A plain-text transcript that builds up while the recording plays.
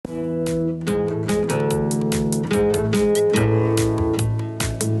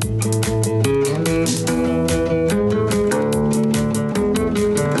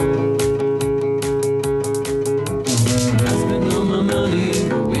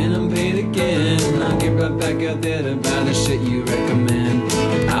out there to buy the shit you recommend.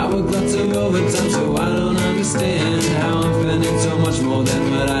 I work lots of overtime, so I don't understand how I'm spending so much more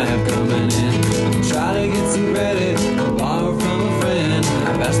than what I have coming in. Try to get some credit, borrow from a friend.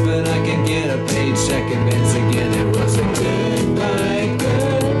 I've asked, but I can get a paycheck advance again. It was a goodbye,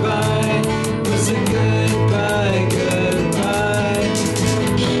 goodbye. It was a goodbye, goodbye.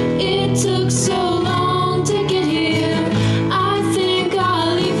 It took so long to get here. I think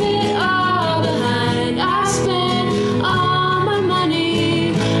I'll leave it all behind. I spent all my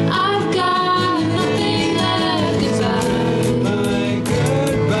money. I've got nothing left inside. Goodbye,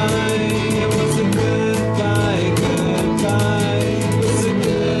 goodbye. It was a goodbye, goodbye. It was a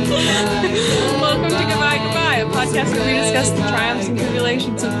goodbye. Welcome to Goodbye Goodbye, a podcast where we discuss the triumphs and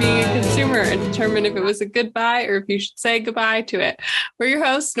tribulations of being a consumer and determine if it was a goodbye or if you should say goodbye to it. We're your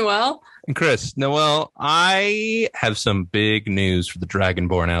hosts, Noel. And Chris, Noel, I have some big news for the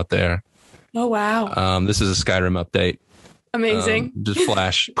Dragonborn out there. Oh, wow. This is a Skyrim update. Amazing. Just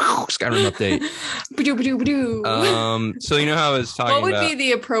flash Skyrim update. Ba-doo, ba-doo, ba-doo. So you know how I was talking What would about be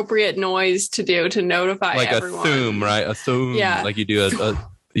the appropriate noise to do to notify like everyone? a thum, right? A thum. Yeah. Like you do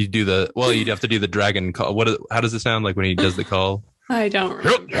you'd have to do the dragon call. How does it sound like when he does the call? I don't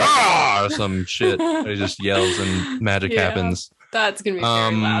remember. Or some shit. He just yells and magic Yeah. happens. That's going to be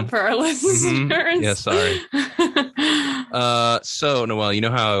very loud for our listeners. Yeah, sorry. So Noel, you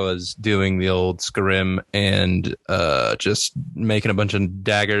know how I was doing the old Skyrim and just making a bunch of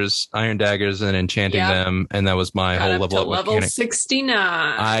daggers, iron daggers, and enchanting them, and that was my whole level up level mechanic. 69.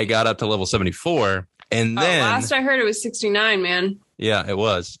 I got up to level 74, and then last I heard it was 69, man. yeah, it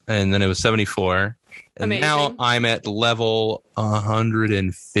was, and then it was 74, and Amazing. now I'm at level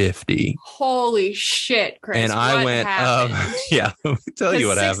 150. Holy shit, Chris. And I what went, happened? yeah, let me tell you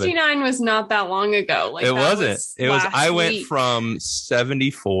what happened. 69 was not that long ago. Like, It that wasn't. It was. last I went week. from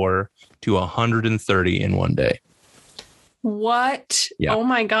 74 to 130 in one day. What? Yeah. Oh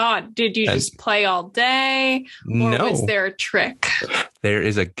my God. Did you And- just play all day? Or No, was there a trick? there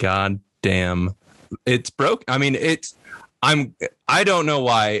is a goddamn. It's broke. I mean, I don't know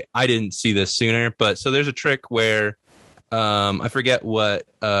why I didn't see this sooner, but so there's a trick where I forget what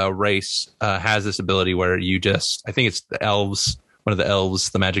race has this ability where you just, I think it's the elves, one of the elves,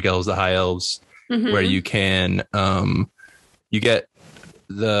 the magic elves, the high elves, Mhm. where you can you get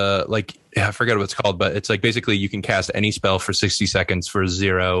the I forget what it's called, but it's like basically you can cast any spell for 60 seconds for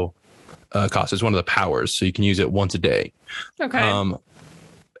zero cost. It's one of the powers, so you can use it once a day. Okay.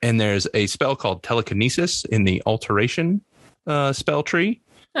 And there's a spell called telekinesis in the alteration spell tree,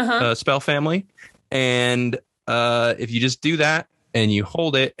 spell family. And if you just do that and you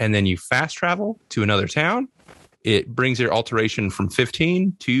hold it and then you fast travel to another town, it brings your alteration from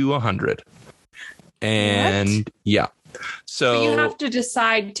 15 to 100. And yeah. So But you have to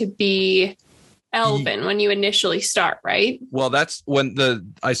decide to be Elven when you initially start, right? well, that's when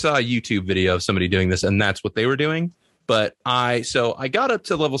I saw a YouTube video of somebody doing this, and that's what they were doing. But I got up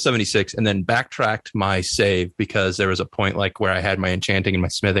to level 76 and then backtracked my save because there was a point like where I had my enchanting and my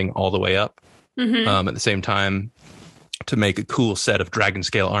smithing all the way up Mm-hmm. at the same time to make a cool set of dragon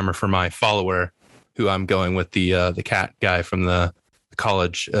scale armor for my follower, who I'm going with the cat guy from the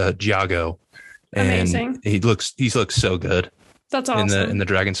college, Giago. And Amazing. he looks so good That's awesome. in the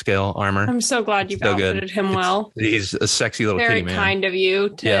dragon scale armor. I'm so glad you've So good. outfitted him well. He's a sexy little Very kitty man. kind of you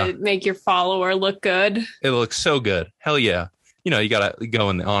to Yeah. make your follower look good. It looks so good. Hell yeah. You know, you got to go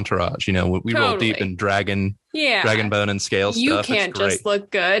in the entourage. You know, we roll deep Totally. in dragon Yeah. bone and scale You stuff. can't It's great. just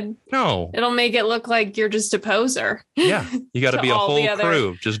look good. No. It'll make it look like you're just a poser. Yeah. You got to To be a all whole the other-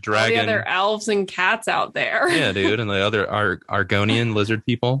 crew just All the dragging. other elves and cats out there. Yeah, dude. And the other Argonian lizard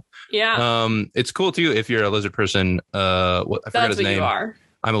people. Yeah. It's cool too if you're a lizard person. I forgot That's his what name. you are.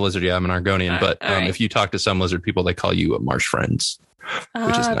 I'm a lizard. Yeah, I'm an Argonian. All but right. if you talk to some lizard people, they call you marsh friends,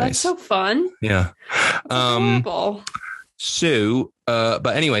 which is nice. That's so fun. Yeah. Adorable. So,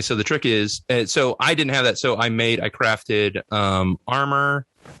 but anyway, so the trick is, so I didn't have that. So I crafted armor,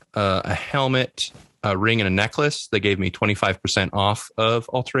 a helmet, a ring, and a necklace. They gave me 25% off of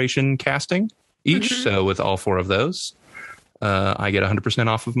alteration casting each. Mhm. So with all four of those, I get 100%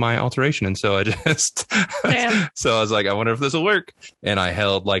 off of my alteration. And so I just, Damn. so I was like, I wonder if this will work. And I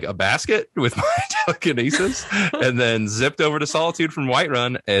held like a basket with my telekinesis and then zipped over to Solitude from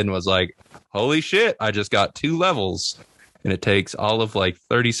Whiterun and was like, holy shit, I just got 2 levels. And it takes all of like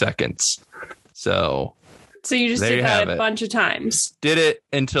 30 seconds. So So you just There did you that have a it. bunch of times. did it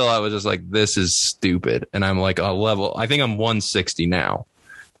until I was just like, this is stupid. And I'm like I think I'm 160 now.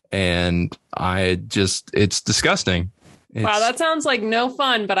 And it's disgusting. Wow, that sounds like no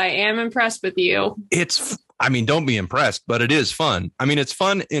fun, but I am impressed with you. I mean, don't be impressed, but it is fun. I mean, it's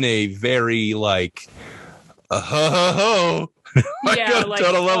fun in a very like I Yeah, got like,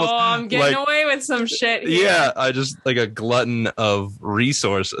 total levels. oh, I'm getting Like, away with some shit here. yeah, I just like a glutton of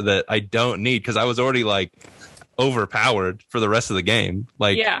resource that I don't need because I was already like overpowered for the rest of the game.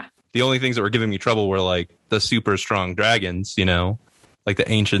 Like, Yeah. the only things that were giving me trouble were like the super strong dragons, you know, like the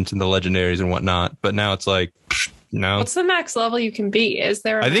ancients and the legendaries and whatnot. But now it's like, no. What's the max level you can be? Is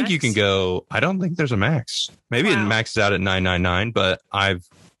there a I think max? you can go. I don't think there's a max. Maybe it Wow. maxes out at 999, but I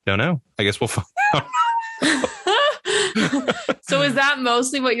don't know. I guess we'll find out. So is that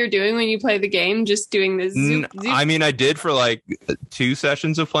mostly what you're doing when you play the game? Just doing the zoop, zoop? I mean, I did for like 2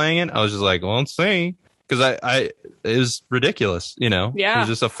 sessions of playing it. I was just like, well, let's see. Because it was ridiculous, you know? Yeah. It was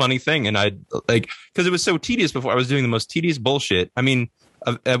just a funny thing. And I like, because it was so tedious before. I was doing the most tedious bullshit. I mean,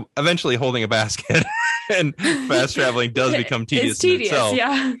 eventually holding a basket and fast traveling does become tedious, It's tedious, in itself.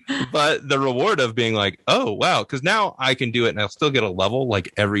 yeah. But the reward of being like, oh, wow, because now I can do it and I'll still get a level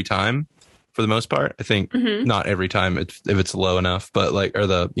like every time for the most part. I think Mhm. not every time if it's low enough, but like, or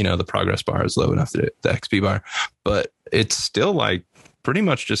the progress bar is low enough, the XP bar, but it's still like pretty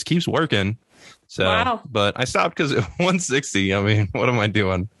much just keeps working. So, Wow. But I stopped because 160. I mean, what am I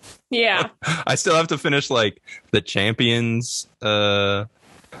doing? Yeah. I still have to finish like the champions, like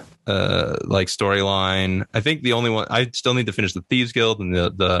storyline. I think the only one I still need to finish the Thieves Guild and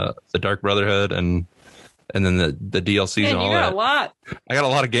the Dark Brotherhood and then the DLCs Man, and all you got that. a lot. I got a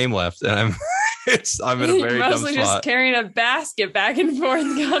lot of game left, and I'm in a You're very dumb mostly just spot. carrying a basket back and forth.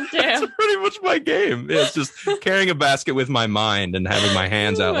 Goddamn. That's pretty much my game. It's just carrying a basket with my mind and having my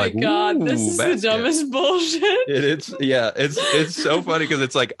hands out Oh my like, God, "Ooh, this is basket." the dumbest bullshit. It's so funny because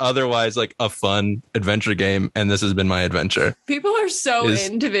it's like otherwise like a fun adventure game, and this has been my adventure. People are so Is-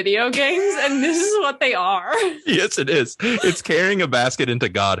 into video games, and this is what they are. Yes, it is. It's carrying a basket into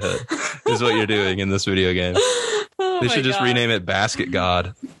godhood is what you're doing in this video game. Oh They my should just God. rename it Basket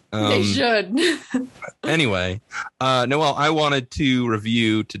God. They should. Anyway, Noelle, I wanted to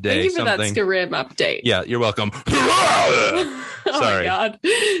review today Thank you for that something. Skyrim update. Yeah, you're welcome. Oh Sorry. my God.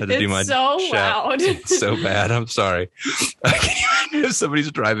 Had to do my It's so shout. loud. It's so bad. I'm sorry. If somebody's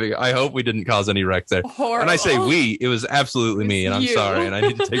driving, I hope we didn't cause any wreck there. Horrible. When I say we, it was absolutely me, and I'm You. sorry, and I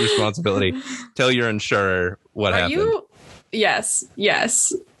need to take responsibility. Tell your insurer what Are happened. you?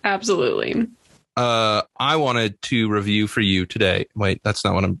 Yes, absolutely. I wanted to review for you today. Wait, that's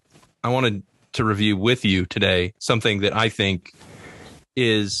not what I wanted to review with you today. Something that I think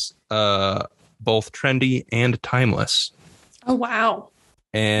is both trendy and timeless. Oh wow.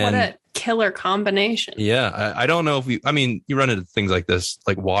 And What a killer combination. yeah, I don't know if you run into things like this,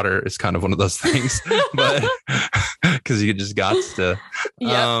 like water is kind of one of those things, but because you just got to.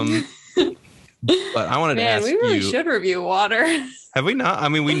 Yep. But I wanted to Man, ask we really you, should review water. have we not? I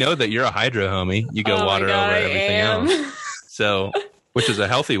mean, we know that you're a hydro homie. You go Oh my water God, over I everything am. else. So, which is a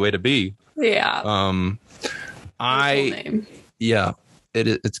healthy way to be. Yeah. Cool Cool name. Yeah,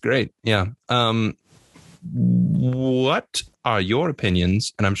 it's great. Yeah. What are your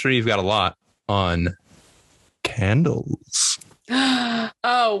opinions? And I'm sure you've got a lot on candles.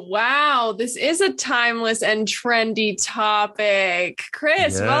 Oh wow, this is a timeless and trendy topic.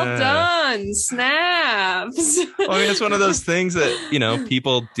 Chris, well Yeah. done. Snaps. Well, I mean, it's one of those things that,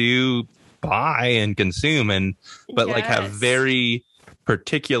 people do buy and consume but like have Yes. very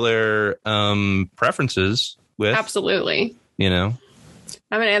particular preferences with, Absolutely. I'm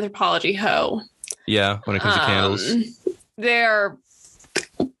an anthropology hoe. yeah, when it comes to candles. They're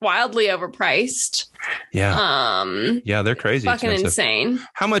wildly overpriced. Yeah. Yeah, they're crazy Fucking expensive. insane.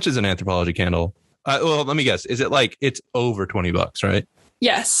 How much is an anthropology candle? Well, let me guess. Is it like it's over $20, right?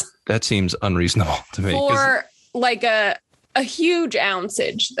 Yes. That seems unreasonable to me. 'cause- For like a huge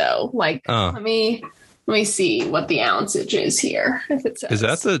ounceage though. Like Oh. let me see what the ounceage is here. If it says. Is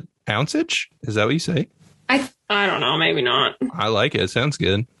that the ounceage? Is that what you say? I don't know, maybe not. I like it. It sounds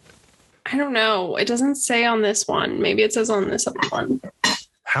good. I don't know. It doesn't say on this one. Maybe it says on this other one.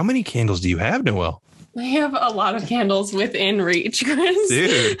 How many candles do you have, Noelle? I have a lot of candles within reach, Chris.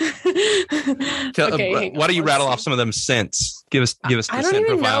 Dude. Okay, hang Why on, don't you let's rattle see. off some of them scents? Give us the I don't scent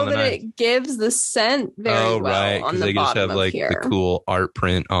even profile know on the that knife. it gives the scent very Oh, well right. on Because the they just bottom have of like here. the cool art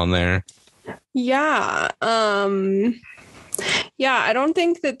print on there. Yeah. Yeah, I don't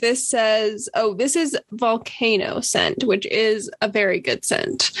think that this says, this is volcano scent, which is a very good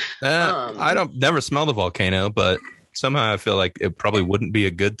scent. I don't never smell the volcano, but somehow I feel like it probably wouldn't be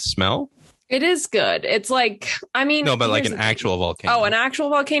a good smell. It is good. It's like, No, but like here's an the thing. actual volcano. Oh, an actual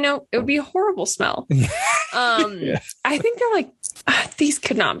volcano? It would be a horrible smell. Yeah. I think they're like, these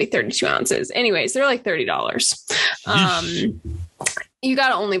could not be 32 ounces. Anyways, they're like $30. You got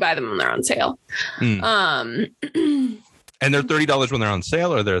to only buy them when they're on sale. Mm. And they're $30 when they're on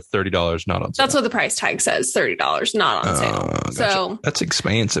sale, or they're $30 not on sale? That's what the price tag says, $30 not on sale. Gotcha. So that's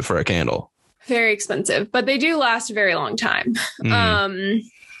expensive for a candle. very expensive, but they do last a very long time. Is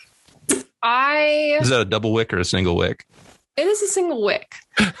that a double wick or a single wick? It is a single wick.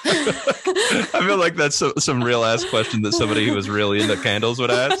 I feel like that's some real ass question that somebody who was really into candles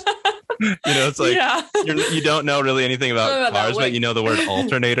would ask. It's like you don't know really anything about cars, but you know the word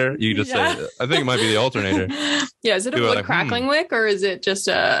alternator. You just say, I think it might be the alternator. Yeah, is it a wood crackling wick, or is it just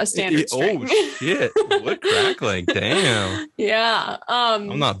a standard string? Oh shit, wood crackling. Damn. Yeah.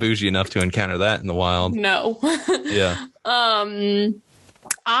 I'm not bougie enough to encounter that in the wild. No. Yeah.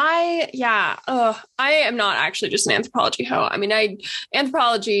 I am not actually just an Anthropologie hoe. I mean,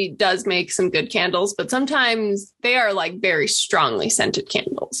 Anthropologie does make some good candles, but sometimes they are like very strongly scented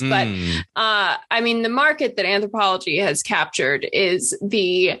candles. But I mean, the market that Anthropologie has captured is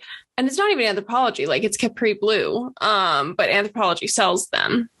and it's not even Anthropologie, like it's Capri Blue. But Anthropologie sells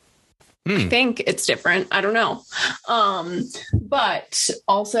them. I think it's different. I don't know. But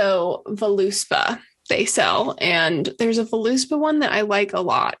also Voluspa they sell, and there's a Voluspa one that I like a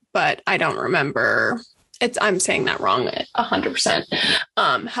lot, but I don't remember. I'm saying that wrong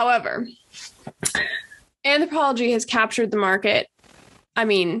 100%. However, Anthropologie has captured the market. I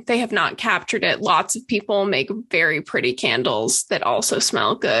mean, they have not captured it. Lots of people make very pretty candles that also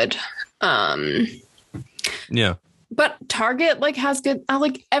smell good. Yeah. But Target has good,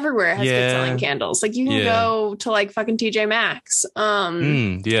 everywhere has good selling candles. Like you can go to fucking TJ Maxx.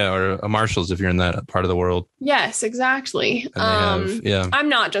 Or a Marshall's if you're in that part of the world. Yes, exactly. And I'm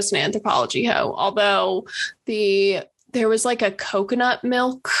not just an Anthropologie hoe, although there was a coconut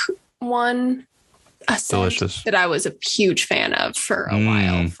milk one, delicious, that I was a huge fan of for a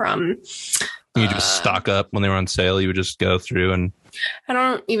while from. You just stock up when they were on sale. You would just go through and. I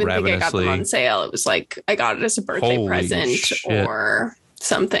don't even think I got them on sale. It was I got it as a birthday present or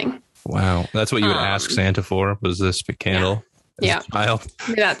something. Wow. That's what you would ask Santa for, was this candle. Yeah. Child.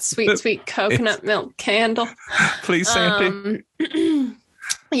 That sweet coconut milk candle. Please, Santa.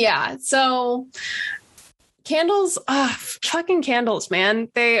 Yeah. So candles, fucking candles, man.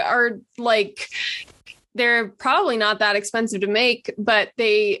 They are they're probably not that expensive to make, but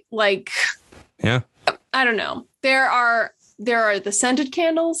they I don't know. There are the scented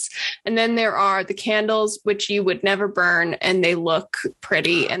candles, and then there are the candles which you would never burn, and they look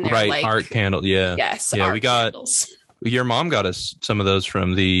pretty, and they're art candle. Yeah. Yes. Yeah. We got candles. Your mom got us some of those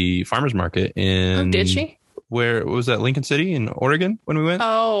from the farmer's market in. Oh, did she? Where was that? Lincoln City in Oregon when we went?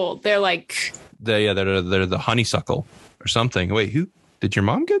 Oh, they're they're the honeysuckle or something. Wait, who did your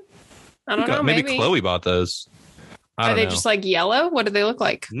mom get? I don't know. Maybe Chloe bought those. Are they just yellow? What do they look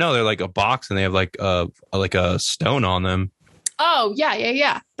like? No, they're like a box, and they have a stone on them. Oh,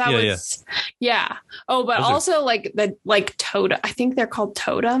 yeah. That was. Oh, but those also the totem. I think they're called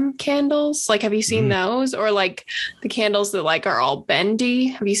totem candles. Have you seen those? Or the candles that are all bendy?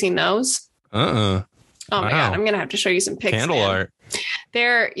 Have you seen those? Oh my God, I'm gonna have to show you some pics. Candle art.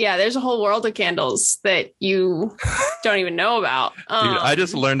 There's a whole world of candles that you don't even know about. Dude, I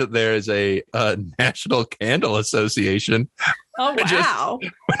just learned that there is a National Candle Association. Oh, wow.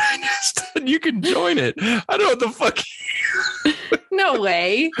 You can join it. I don't know what the fuck. No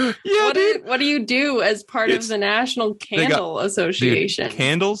way. Yeah, what do you do as part of the National Candle Association? Dude,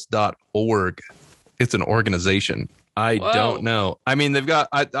 candles.org. It's an organization. I don't know. I mean, they've got,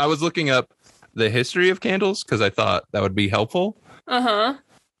 I was looking up the history of candles because I thought that would be helpful.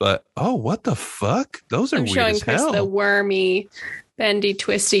 But what the fuck? Those are weird as hell. Chris the wormy, bendy,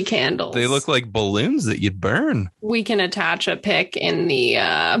 twisty candles. They look like balloons that you'd burn. We can attach a pic in the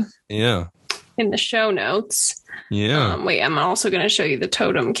in the show notes. Yeah. Wait, I'm also going to show you the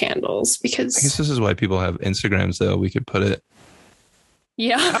totem candles because I guess this is why people have Instagrams, though. We could put it.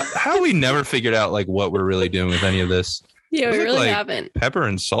 Yeah. How we never figured out what we're really doing with any of this. Yeah, we really haven't. Pepper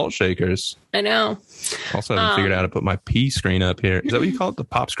and salt shakers. I know. Also haven't figured out how to put my P screen up here. Is that what you call it? The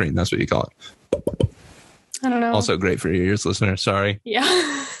pop screen. That's what you call it. I don't know. Also great for your ears, listener. Sorry.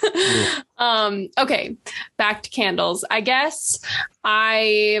 Yeah. Okay. Back to candles. I guess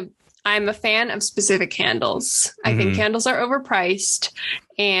I'm a fan of specific candles. I think candles are overpriced,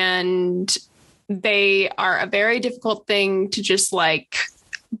 and they are a very difficult thing to just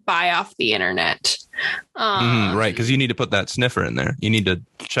buy off the internet. Right, because you need to put that sniffer in there. You need to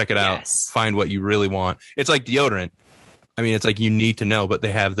check it out, find what you really want. It's like deodorant. I mean, it's you need to know, but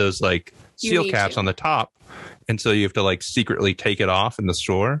they have those seal caps on the top, and so you have to secretly take it off in the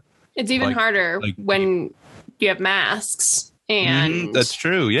store. It's even harder when you have masks, and that's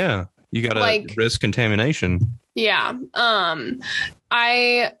true. Yeah, you gotta risk contamination. Yeah.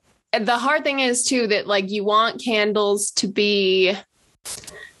 the hard thing is too that like you want candles to be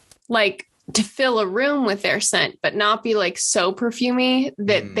like to fill a room with their scent, but not be like so perfumey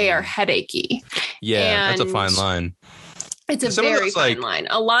that they are headachy. Yeah, And that's a fine line. it's a Some of very those, fine like- line.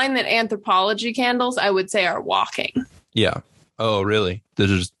 A line that Anthropologie candles, I would say, are walking. Yeah. Oh, really?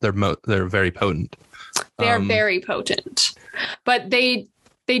 They're very potent. They are very potent, but they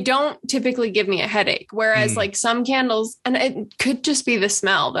don't typically give me a headache. Whereas like some candles, and it could just be the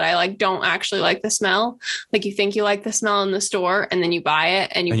smell that I like, don't actually like the smell. Like you think you like the smell in the store and then you buy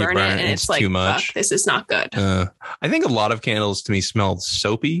it and you burn it and it's like, too much. fuck, this is not good. I think a lot of candles to me smell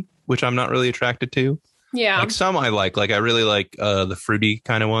soapy, which I'm not really attracted to. Yeah. Like some I really like the fruity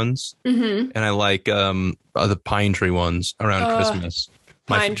kind of ones. Mm-hmm. And I like the pine tree ones around Christmas.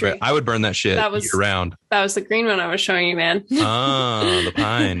 Pine tree. I would burn that shit year round. That was the green one I was showing you, man. Oh, the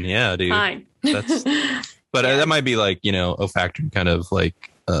pine. Yeah, dude. Pine. That might be like, olfactory kind of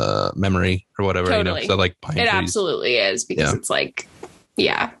like memory or whatever. Totally. So I like pine trees. It absolutely is because it's like,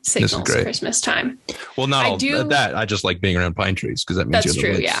 signals Christmas time. Well, not all that. I just like being around pine trees because that means that's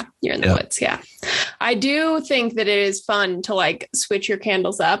you're in the true. woods. Yeah, you're in the woods. Yeah, I do think that it is fun to like switch your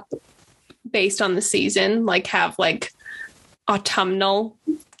candles up based on the season. Like have like autumnal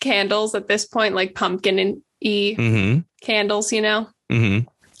candles at this point, like pumpkin and candles.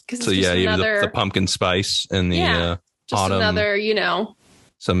 Mm-hmm. So you have the pumpkin spice and the just autumn. Another,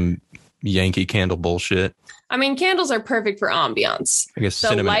 some Yankee candle bullshit. I mean, candles are perfect for ambiance. I guess the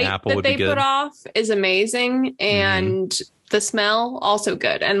cinnamon light apple that would they be good. put off is amazing, and the smell also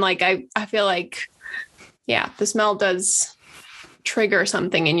good. And like I feel like, the smell does trigger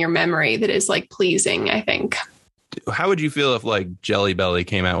something in your memory that is like pleasing, I think. How would you feel if like Jelly Belly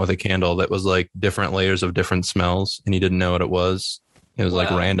came out with a candle that was like different layers of different smells and you didn't know what it was? It was like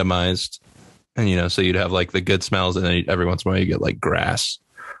randomized, and so you'd have like the good smells, and then every once in a while you get like grass,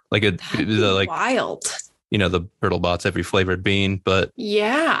 like like wild. The BrittleBots every flavored bean, but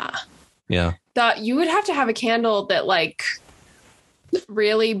yeah, that you would have to have a candle that like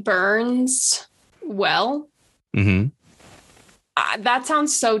really burns well. Mm-hmm. That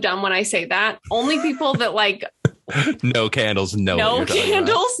sounds so dumb when I say that. Only people that like no candles, know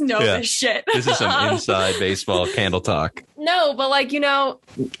this shit. This is some inside baseball candle talk. No, but like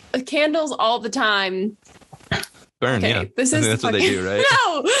candles all the time. Burn, okay, yeah. That's what they do, right?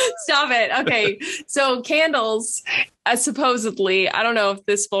 No, stop it. Okay, so candles, supposedly, I don't know if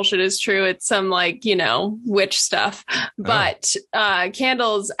this bullshit is true. It's some like witch stuff, but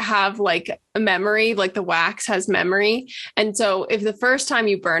candles have like a memory, like the wax has memory, and so if the first time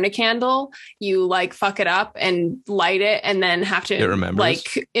you burn a candle, you like fuck it up and light it, and then have to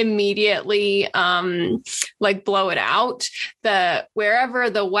like immediately like blow it out, wherever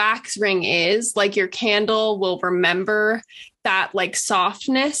the wax ring is, like your candle will remember that like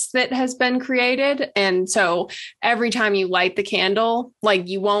softness that has been created. And so every time you light the candle, like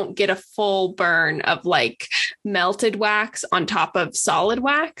you won't get a full burn of like melted wax on top of solid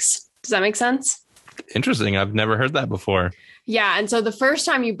wax. Does that make sense? Interesting. I've never heard that before. Yeah. And so the first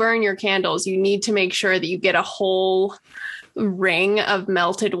time you burn your candles, you need to make sure that you get a whole ring of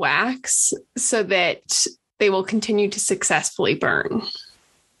melted wax so that they will continue to successfully burn.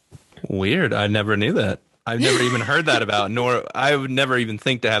 Weird. I never knew that. I've never even heard that about, nor I would never even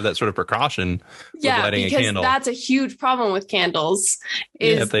think to have that sort of precaution with lighting a candle. That's a huge problem with candles.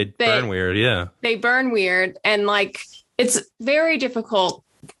 Is they burn weird. Yeah. They burn weird. And like, it's very difficult.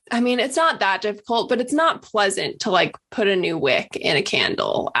 I mean, it's not that difficult, but it's not pleasant to like put a new wick in a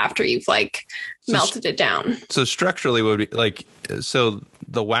candle after you've like melted it down. So structurally would be like, so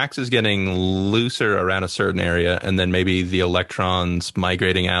the wax is getting looser around a certain area, and then maybe the electrons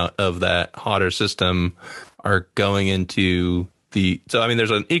migrating out of that hotter system are going into so I mean,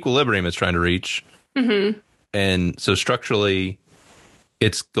 there's an equilibrium it's trying to reach. Mm-hmm. And so structurally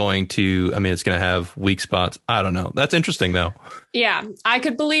it's going to have weak spots. I don't know. That's interesting though. Yeah, I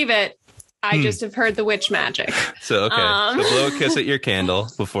could believe it. I just have heard the witch magic. So, okay. So blow a kiss at your candle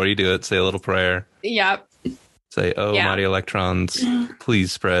before you do it. Say a little prayer. Yep. Say, mighty electrons,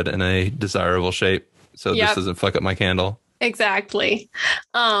 please spread in a desirable shape so this doesn't fuck up my candle. Exactly.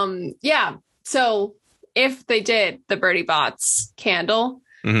 Yeah. So if they did the BrittleBots candle,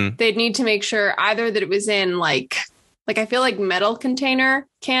 they'd need to make sure either that it was in like I feel like metal container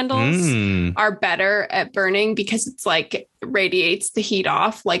candles are better at burning because it's like radiates the heat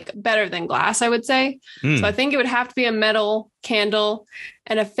off, like better than glass, I would say. So I think it would have to be a metal candle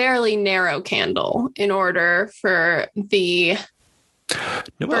and a fairly narrow candle in order for the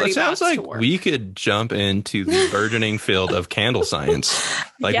Well, Birdie it sounds bots to like work. we could jump into the burgeoning field of candle science.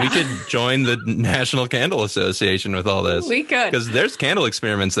 Like we Yeah. could join the National Candle Association with all this. We could. Because there's candle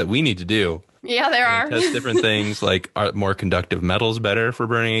experiments that we need to do. Yeah, there are. Test different things, like are more conductive metals better for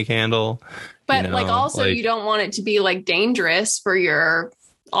burning a candle? But You know, like also like- you don't want it to be like dangerous for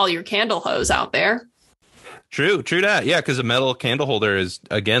all your candle hose out there. True that. Yeah, because a metal candle holder is,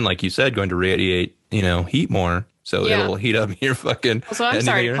 again, like you said, going to radiate, heat more. So Yeah. it'll heat up your fucking. So I'm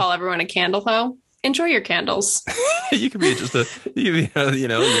sorry to call everyone a candle hoe. Enjoy your candles. You could be just your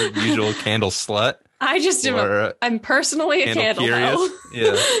usual candle slut. I just Or, I'm personally a candle curious. hoe.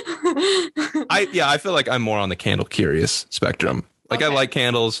 Yeah. I feel like I'm more on the candle curious spectrum. Like I Okay. like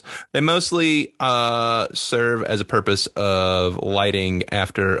candles. They mostly serve as a purpose of lighting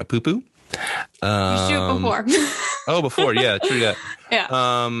after a poo-poo. You shoot before. Oh, before. Yeah, true that. Yeah.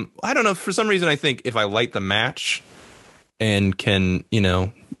 I don't know. For some reason, I think if I light the match and can,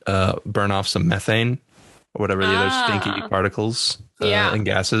 burn off some methane or whatever the other stinky particles Yeah. and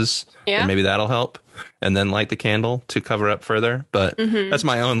gases, Yeah. then maybe that'll help. And then light the candle to cover up further. But that's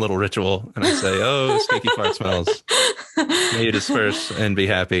my own little ritual. And I say, oh, stinky fart smells. May you disperse and be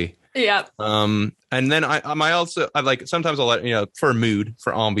happy. Yeah. And then I like, sometimes I'll let, for mood,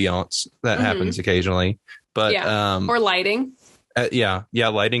 for ambiance, that happens occasionally. But Yeah. Or lighting. yeah,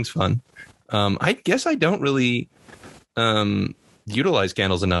 lighting's fun. I guess I don't really utilize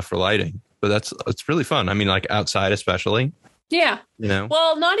candles enough for lighting, but it's really fun. I mean, like outside, especially. Yeah.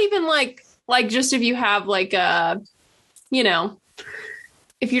 Well, not even like just if you have like a,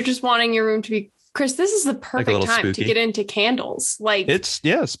 if you're just wanting your room to be, Chris, this is the perfect little time spooky. to get into candles. Like It's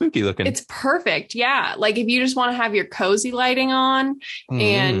spooky looking. it's perfect. Yeah. Like if you just want to have your cozy lighting on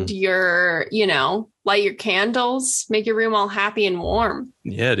and your, light your candles, make your room all happy and warm.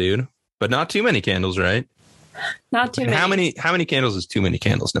 Yeah, dude. But not too many candles, right? Not too many. How many candles is too many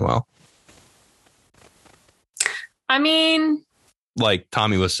candles, Noelle? I mean, Like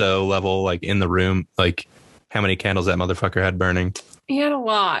Tommy Wiseau level, like in the room, like how many candles that motherfucker had burning? he had a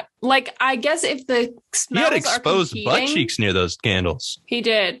lot. Like, I guess if the He smells had exposed are butt competing, cheeks near those candles. He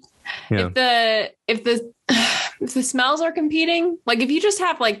did. Yeah. If the smells are competing, like if you just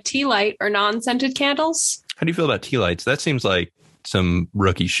have like tea light or non-scented candles, How do you feel about tea lights? That seems like some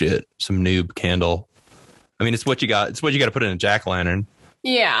rookie shit, some noob candle. I mean, it's what you got. It's what you got to put in a jack-o'-lantern.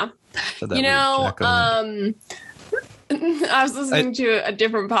 yeah. Said that You weird know, jack-o'-lantern. I was listening to a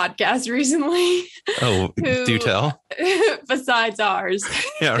different podcast recently Oh, who- do tell. besides ours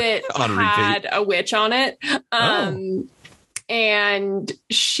Yeah, that on repeat. had a witch on it. And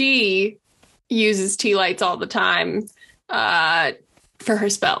she uses tea lights all the time for her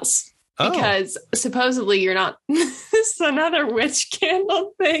spells. Oh, Because supposedly you're not. This is another witch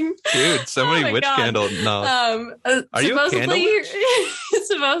candle thing. dude, so Oh many my witch God. candle. No, Are you a candle witch?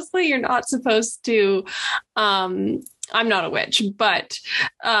 Supposedly you're not supposed to. I'm not a witch, but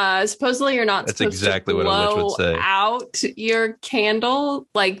supposedly you're not That's supposed exactly to what a witch would blow say. out your candle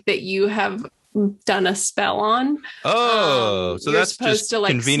like that you have done a spell on. oh, so You're that's supposed just to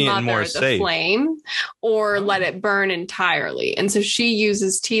like convenient and smother more the safe. flame or let it burn entirely. And so she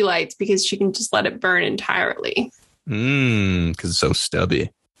uses tea lights because she can just let it burn entirely. Because it's so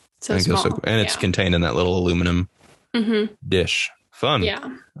stubby. So And it goes small. and it's contained in that little aluminum dish. Fun. yeah.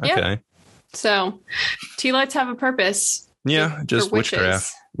 Okay. Yeah. So tea lights have a purpose. Yeah, for just witches.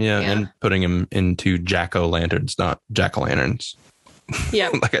 witchcraft. Yeah, Yeah. and putting them into jack-o'-lanterns, not jack-o'-lanterns. Yeah.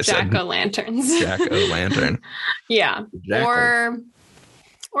 Like I said, Jack-o'-lanterns. jack-o'-lantern. Yeah. Jack-o'.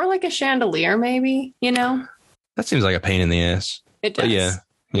 Or like a chandelier, maybe, That seems like a pain in the ass. It does. But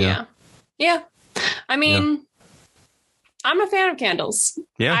yeah. Yeah. I mean, I'm a fan of candles.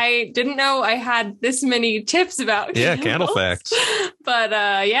 Yeah. I didn't know I had this many tips about Yeah, candles. candle facts. But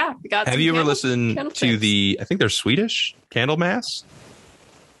yeah, we got Have some you ever candle- listened candle to tips. I think they're Swedish, Candle Mass?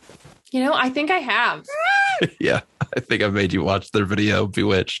 I think I have. Yeah, I think I've made you watch their video,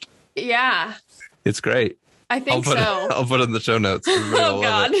 Bewitched. Yeah, It's great. I think so. I'll put it in the show notes. Everybody will Oh love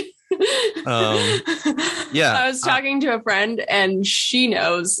God. it. Yeah. I was talking to a friend and she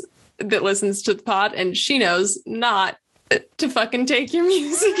knows that listens to the pod and she knows not to fucking take your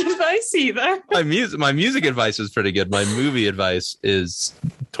music advice either. My music advice is pretty good. My movie advice is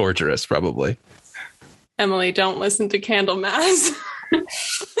torturous, probably. Emily, don't listen to Candlemass.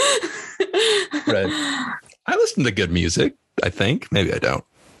 Right. I listen to good music, I think. Maybe I don't.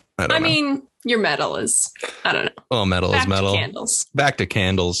 I don't I know. mean, your metal is, I don't know. Well, metal Back is metal. to candles. Back to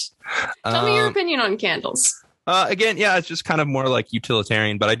candles. Tell me your opinion on candles. Again, yeah, it's just kind of more like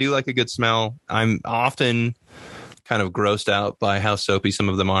utilitarian, but I do like a good smell. I'm often kind of grossed out by how soapy some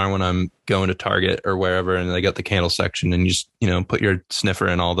of them are when I'm going to Target or wherever, and they got the candle section, and you just, put your sniffer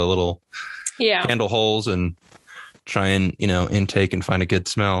in all the little candle holes and try and, intake and find a good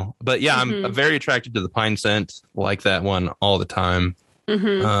smell. But yeah, I'm very attracted to the pine scent, like that one all the time.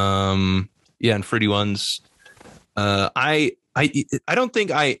 And fruity ones. I don't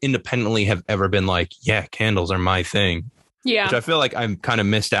think I independently have ever been like, yeah, candles are my thing. Yeah. Which I feel like I'm kind of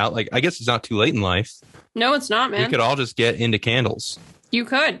missed out. Like, I guess it's not too late in life. No, it's not, man. We could all just get into candles. You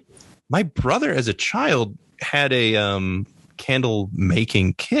could. My brother, as a child, had a candle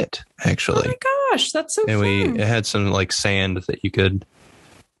making kit, actually. Oh my gosh, that's so fun. And it had some like sand that you could,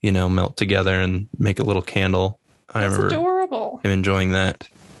 melt together and make a little candle. I remember adorable. Him enjoying that.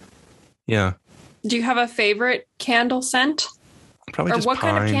 Yeah. Do you have a favorite candle scent? Probably just what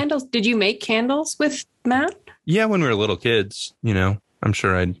pine. kind of candles? Did you make candles with Matt? Yeah, when we were little kids, I'm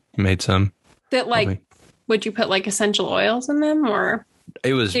sure I made some. That would you put like essential oils in them, or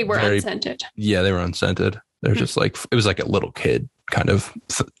they were unscented? Yeah, they were unscented. They're just like, it was like a little kid kind of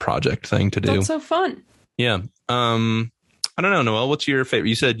project thing to do. That's so fun. Yeah. I don't know, Noelle, what's your favorite?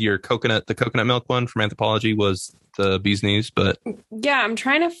 You said the coconut milk one from Anthropologie was the bee's knees, but yeah, I'm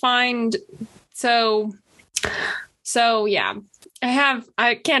trying to find. So yeah,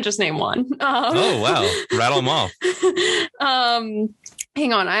 I can't just name one. Oh, wow. Rattle them off.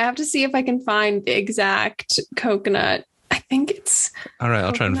 Hang on. I have to see if I can find the exact coconut. I think it's. All right.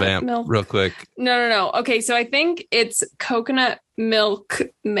 I'll try and vamp real quick. No. Okay. So I think it's coconut milk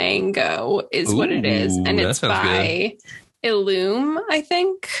mango is what it is. And it's by Illume, I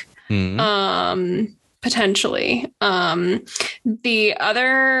think. Potentially. The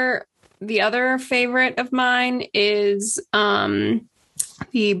other favorite of mine is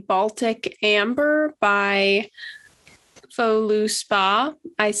the Baltic Amber by Voluspa.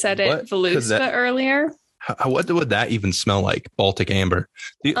 I said it Voluspa earlier. What would that even smell like? Baltic Amber.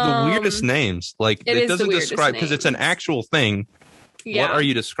 The weirdest names. Like it doesn't describe, because it's an actual thing. Yeah. What are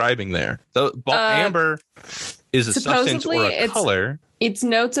you describing there? Amber is a substance or a color. It's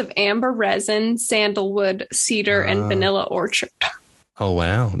notes of amber resin, sandalwood, cedar, and vanilla orchard. Oh,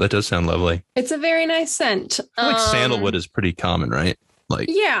 wow. That does sound lovely. It's a very nice scent. I feel like sandalwood is pretty common, right? Like,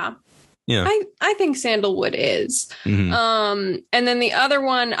 yeah. I think sandalwood is. And then the other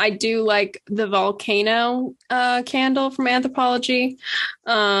one, I do like the volcano candle from Anthropologie.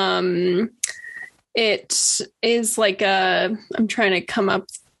 It is like I'm trying to come up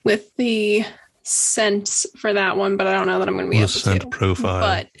with the scent for that one, but I don't know that I'm going to be able to. Scent profile.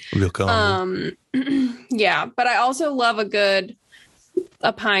 But yeah, but I also love a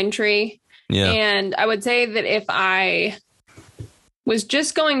pine tree. Yeah. And I would say that if I was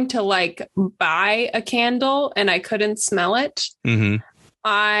just going to like buy a candle and I couldn't smell it,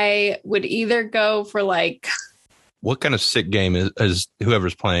 I would either go for like. What kind of sick game is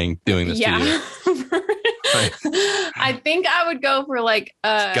whoever's playing doing this to you? I think I would go for like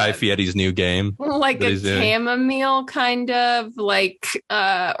Guy Fieri's new game, like a chamomile kind of like,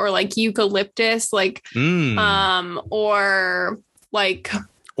 or like eucalyptus, like, or like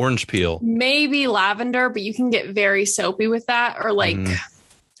orange peel, maybe lavender, but you can get very soapy with that, or like,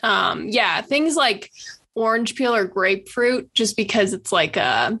 things like orange peel or grapefruit, just because it's like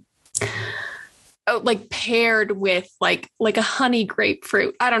like paired with like a honey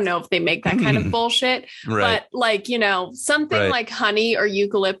grapefruit. I don't know if they make that kind of bullshit, but like, something like honey or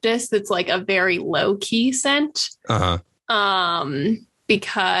eucalyptus that's like a very low key scent.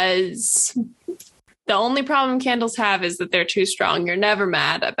 Because the only problem candles have is that they're too strong. You're never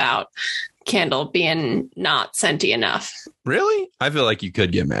mad about candle being not scenty enough. Really? I feel like you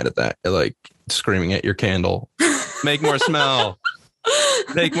could get mad at that, like screaming at your candle, make more smell.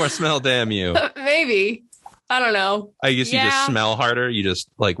 Make more smell, damn you. Maybe. I don't know. I guess you just smell harder. You just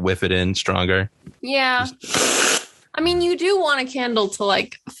like whiff it in stronger. Yeah. I mean, you do want a candle to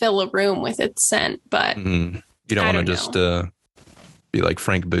like fill a room with its scent, but you don't want to just be like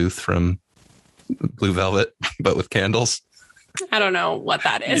Frank Booth from Blue Velvet, but with candles. I don't know what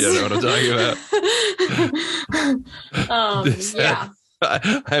that is. You don't know what I'm talking about. Yeah.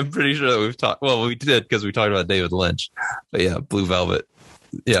 I'm pretty sure that we've talked. Well, we did because we talked about David Lynch. But yeah, Blue Velvet.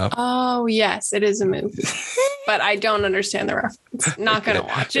 Yeah. Oh, yes, it is a movie. But I don't understand the reference. Not going to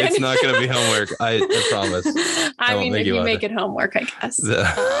watch it. It's not going to be homework. I promise. I mean, if you make it homework, I guess.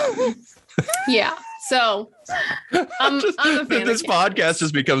 Yeah. So I'm a fan this podcast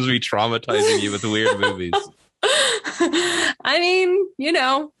just becomes me traumatizing you with weird movies. I mean,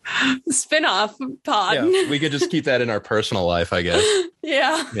 spin-off pod. Yeah, we could just keep that in our personal life, I guess.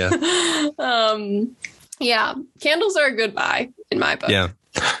 Yeah. Yeah. Yeah. Candles are a good buy in my book. Yeah.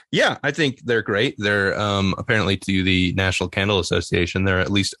 Yeah, I think they're great. They're apparently to the National Candle Association, they're at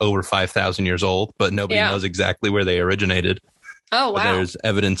least over 5,000 years old, but nobody knows exactly where they originated. Oh, wow. But there's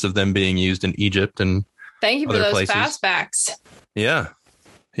evidence of them being used in Egypt and thank you for other those places. fastbacks. Yeah.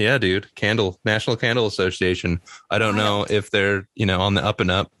 Yeah, dude. National Candle Association. I don't know if they're, on the up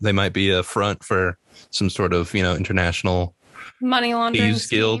and up. They might be a front for some sort of, international Money laundering thieves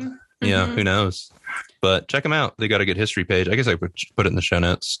guild. scheme. Yeah, who knows? But check them out. They got a good history page. I guess I would put it in the show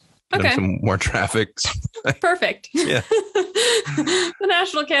notes. Give them some more traffic. Perfect. Yeah. The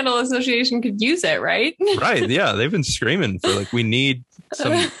National Candle Association could use it, right? Right. Yeah. They've been screaming for we need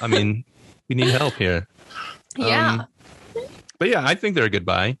we need help here. Yeah. But yeah, I think they're a good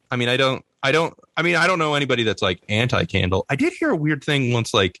buy. I mean, I don't know anybody that's like anti-candle. I did hear a weird thing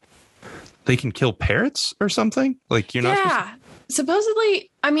once, they can kill parrots or something. Like you're not. Yeah. Supposedly,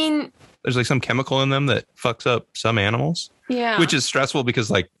 I mean, there's some chemical in them that fucks up some animals. Yeah. Which is stressful because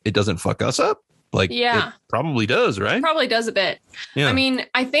it doesn't fuck us up. It probably does, right? Probably does a bit. Yeah. I mean,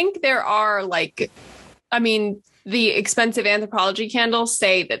 I think there are the expensive anthropology candles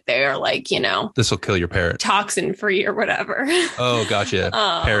say that they are this will kill your parrot. Toxin free or whatever. Oh, gotcha.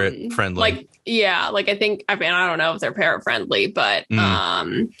 Parrot friendly. I think, I don't know if they're parrot friendly, but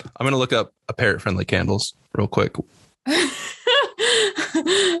I'm going to look up a parrot friendly candles real quick.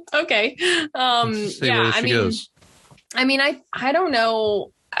 Okay. Goes. I don't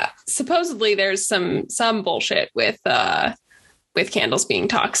know. Supposedly there's some bullshit with candles being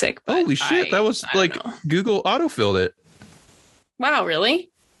toxic. But holy shit. That was Google autofilled it. Wow. Really?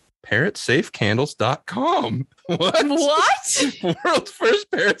 ParrotSafeCandles.com. What? World's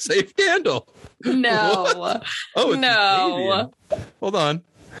first parrot safe candle. No. Oh, no. Canadian. Hold on.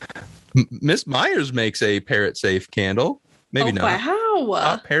 Miss Myers makes a parrot safe candle. Maybe not.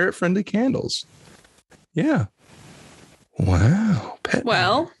 Wow. Parrot friendly candles. Yeah. Wow.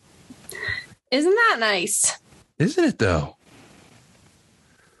 Well, isn't that nice? Isn't it though?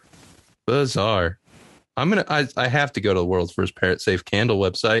 Bizarre. I have to go to the world's first parrot safe candle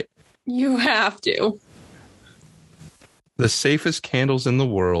website. You have to. The safest candles in the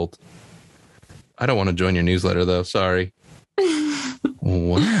world. I don't want to join your newsletter though. Sorry.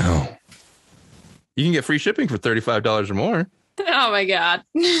 Wow. You can get free shipping for $35 or more. Oh my God.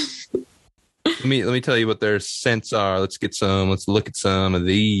 Let me tell you what their scents are. Let's look at some of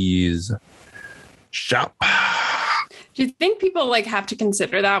these. Shop. Do you think people have to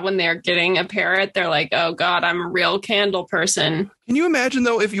consider that when they're getting a parrot? They're like, oh God, I'm a real candle person. Can you imagine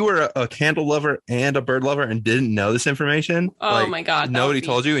though, if you were a candle lover and a bird lover and didn't know this information? Oh my God. Nobody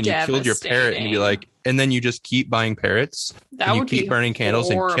told you and you killed your parrot and you'd be like, and then you just keep buying parrots and you keep burning candles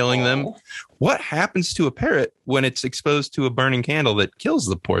and killing them. What happens to a parrot when it's exposed to a burning candle that kills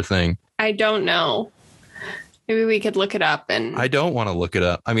the poor thing? I don't know. Maybe we could look it up. And I don't want to look it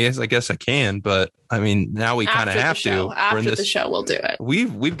up. I mean, I guess I can, but now we kind of have to. After the show, we'll do it.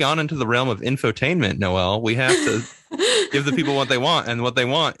 We've gone into the realm of infotainment, Noelle. We have to give the people what they want, and what they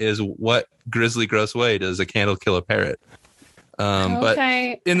want is what grisly, gross way does a candle kill a parrot? But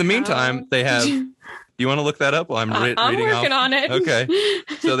in the meantime, they have. Do you want to look that up while I'm reading off? I'm working on it. Okay.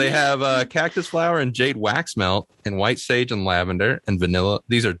 So they have cactus flower and jade wax melt and white sage and lavender and vanilla.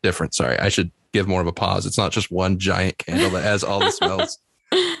 These are different. Sorry, I should give more of a pause. It's not just one giant candle that has all the smells.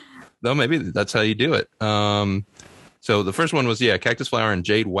 Though maybe that's how you do it. So the first one was, cactus flower and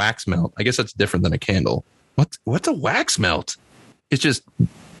jade wax melt. I guess that's different than a candle. What's a wax melt? It's just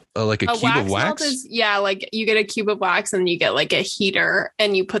like a cube of wax? You get a cube of wax and you get a heater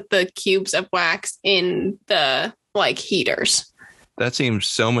and you put the cubes of wax in the heaters. That seems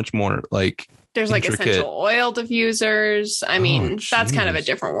so much more there's intricate. Essential oil diffusers. I mean, that's kind of a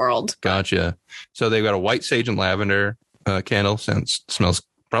different world. Gotcha. So they've got a white sage and lavender candle.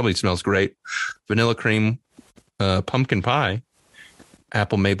 Probably smells great. Vanilla cream, pumpkin pie,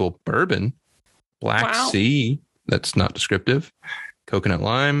 apple maple bourbon, black sea. That's not descriptive. Coconut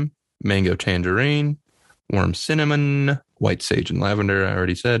lime, mango tangerine, warm cinnamon, white sage and lavender. I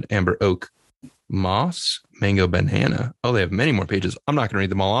already said amber oak, moss, mango banana. Oh, they have many more pages. I'm not going to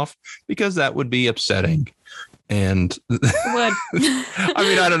read them all off because that would be upsetting. And would. I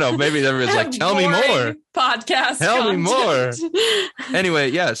mean, I don't know. Maybe everyone's like, tell me more. Podcast. Tell me more.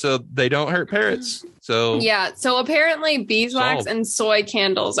 Anyway, so they don't hurt parrots. So so apparently beeswax and soy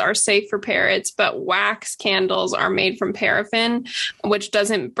candles are safe for parrots, but wax candles are made from paraffin, which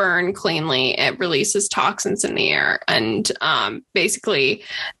doesn't burn cleanly. It releases toxins in the air. And basically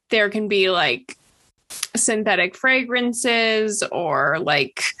there can be synthetic fragrances or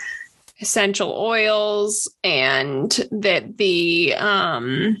essential oils, and that the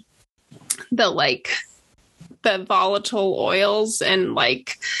the volatile oils and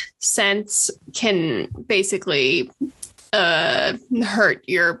like scents can basically hurt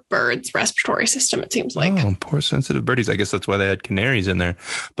your bird's respiratory system, it seems like. Oh, poor sensitive birdies. I guess that's why they had canaries in there.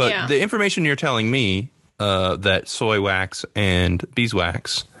 But the information you're telling me that soy wax and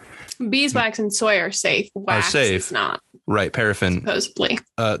beeswax and soy are safe. Wax is not. Right, paraffin. Supposedly.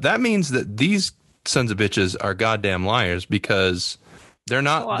 That means that these sons of bitches are goddamn liars, because they're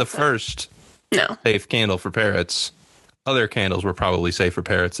not the first safe candle for parrots. Other candles were probably safe for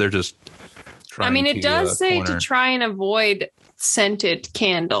parrots. They're just trying I mean, it does say corner. to try and avoid scented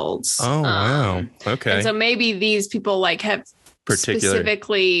candles. Oh, wow. Okay. And so maybe these people like have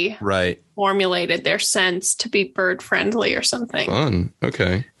specifically formulated their scents to be bird friendly or something. Fun.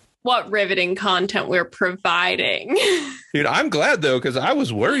 Okay. What riveting content we're providing. Dude, I'm glad though, because I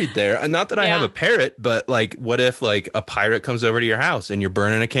was worried there. And not that I have a parrot, but like, what if like a pirate comes over to your house and you're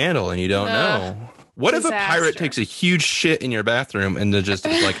burning a candle and you don't know? What if a pirate takes a huge shit in your bathroom and they're just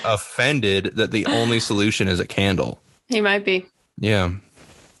like offended that the only solution is a candle? He might be. Yeah.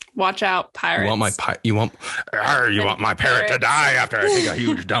 Watch out, pirates. You want my parrot to die after I take a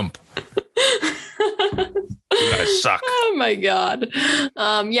huge dump. You guys suck. Oh my God.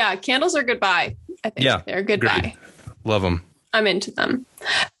 Yeah, candles are goodbye. I think they're goodbye. Love them. I'm into them.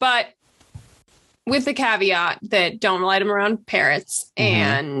 But with the caveat that don't light them around parrots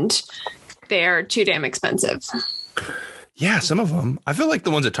and they're too damn expensive. Yeah, some of them. I feel like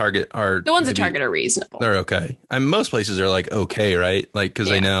the ones at Target are... The ones at Target are reasonable. They're okay. And most places are like okay, right? Like, because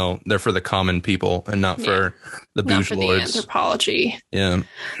they know they're for the common people and not for the bouge lords. The anthropology. Yeah.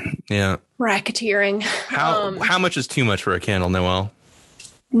 Yeah. Racketeering. How much is too much for a candle, Noelle?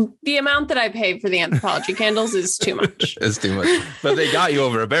 The amount that I paid for the anthropology candles is too much. It's too much. But they got you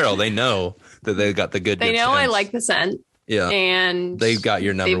over a barrel. They know that they got the good They know scents. I like the scent. Yeah. And they've got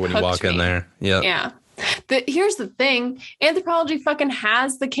your number when you walk in there. Yeah. Yeah. Here's the thing. Anthropology fucking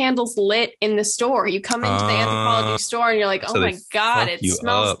has the candles lit in the store. You come into the Anthropology store and you're like, oh my God, it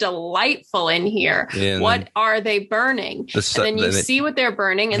smells delightful in here. Yeah, what are they burning? And then you see what they're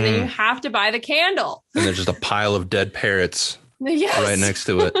burning and then you have to buy the candle. And there's just a pile of dead parrots right next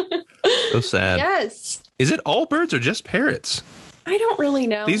to it. So sad. Yes. Is it all birds or just parrots? I don't really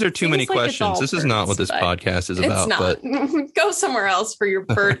know. These are too many questions. This is not what this podcast is about. It's not. But go somewhere else for your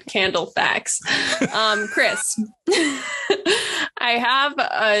bird candle facts. Chris, I have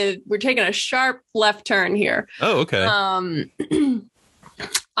we're taking a sharp left turn here. Oh, okay.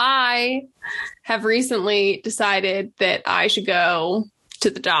 I have recently decided that I should go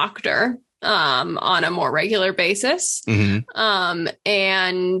to the doctor on a more regular basis. And well,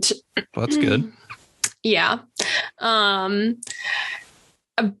 that's good. Yeah.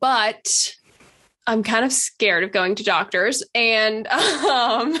 But I'm kind of scared of going to doctors and,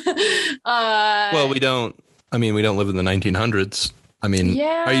 well, we don't live in the 1900s. I mean,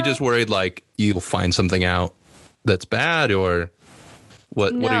 are you just worried like you'll find something out that's bad or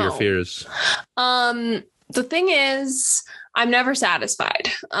what are your fears? The thing is, I'm never satisfied.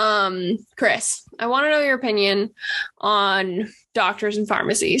 Chris, I want to know your opinion on doctors and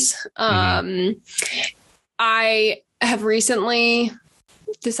pharmacies. I have recently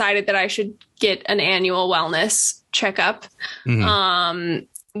decided that I should get an annual wellness checkup,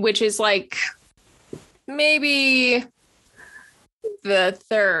 which is like maybe the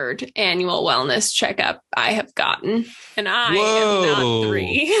third annual wellness checkup I have gotten. And I am not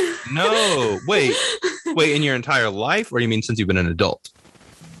 3. No, wait, in your entire life? Or you mean since you've been an adult?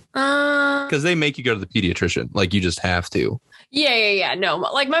 Because they make you go to the pediatrician. Like you just have to. Yeah. No,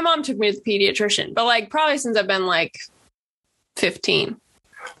 like my mom took me to the pediatrician, but like probably since I've been like 15.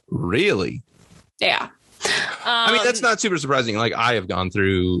 Really? Yeah. I mean, that's not super surprising. Like I have gone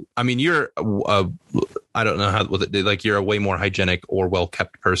through, I mean, you're, I don't know like you're a way more hygienic or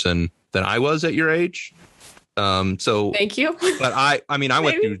well-kept person than I was at your age. So thank you. But I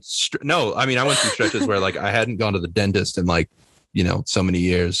went through stretches where like I hadn't gone to the dentist in like, so many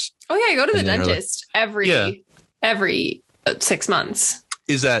years. Oh yeah. I go to the dentist every 6 months.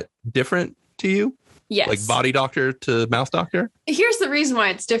 Is that different to you? Yes. Like body doctor to mouth doctor? Here's the reason why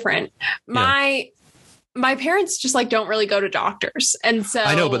it's different. My parents just like don't really go to doctors. And so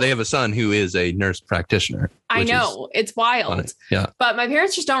I know, but they have a son who is a nurse practitioner. I know, it's wild. Funny. Yeah. But my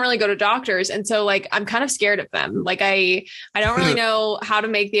parents just don't really go to doctors. And so like I'm kind of scared of them. Like I don't really know how to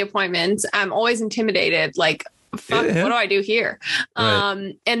make the appointments. I'm always intimidated. Like, fuck, what do I do here?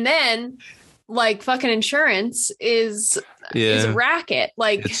 Right. And then like fucking insurance is a racket.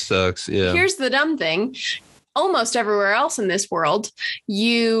 Like it sucks. Yeah. Here's the dumb thing. Almost everywhere else in this world,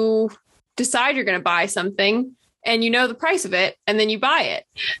 you decide you're going to buy something and you know the price of it, and then you buy it.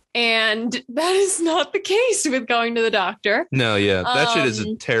 And that is not the case with going to the doctor. No, yeah. That shit is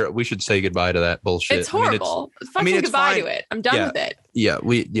a terrible. We should say goodbye to that bullshit. It's horrible. Fucking it's goodbye fine. to it. I'm done with it. Yeah,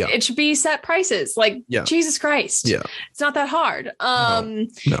 It should be set prices. Like, Jesus Christ. Yeah. It's not that hard. No.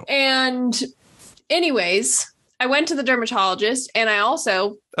 And anyways, I went to the dermatologist, and I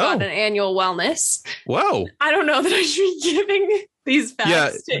also got an annual wellness. Whoa. I don't know that I should be giving these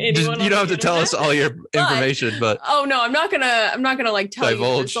facts to anyone. You don't have to tell us all your information, but oh no, I'm not gonna like tell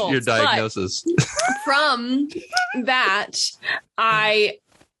divulge you the results, your diagnosis. From that, I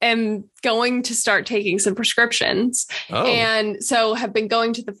am going to start taking some prescriptions, and so have been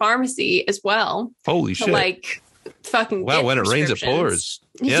going to the pharmacy as well. Holy shit! Like fucking wow, when it rains, it pours.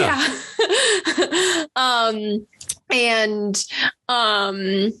 Yeah.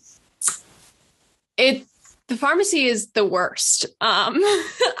 The pharmacy is the worst.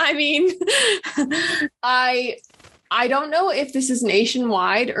 I mean, I don't know if this is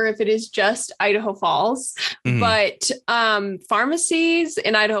nationwide or if it is just Idaho Falls, but pharmacies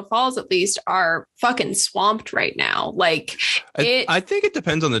in Idaho Falls, at least, are fucking swamped right now. Like, I think it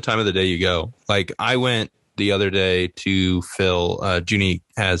depends on the time of the day you go. Like, I went the other day to fill. Junie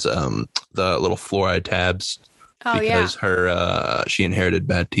has the little fluoride tabs. Because she inherited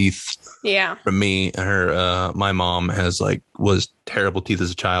bad teeth from me. My mom was terrible teeth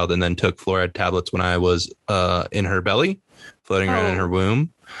as a child, and then took fluoride tablets when I was in her belly, floating around in her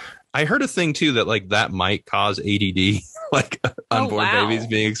womb. I heard a thing too that might cause ADD, like unborn babies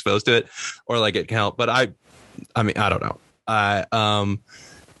being exposed to it, or like it can help. But I mean, I don't know.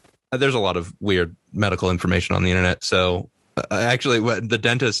 There's a lot of weird medical information on the internet, so. Actually, what the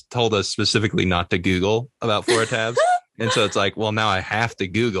dentist told us specifically not to Google about fluoride tabs. And so it's like, well, now I have to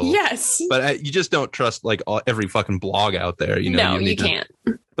Google. Yes. But you just don't trust every fucking blog out there. No, you can't.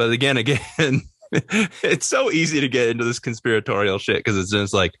 But again, it's so easy to get into this conspiratorial shit because it's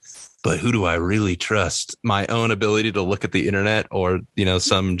just like, but who do I really trust? My own ability to look at the internet or,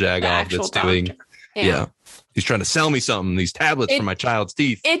 some jagoff that's doing. Yeah. He's trying to sell me something, these tablets for my child's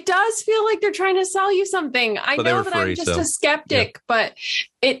teeth. It does feel like they're trying to sell you something. I know that I'm just a skeptic, but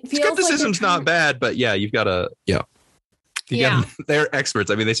it feels skepticism's not bad, but you've got to, they're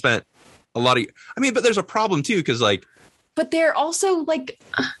experts. I mean, they spent a lot of, but there's a problem too. Cause but they're also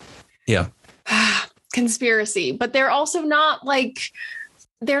conspiracy, but they're also not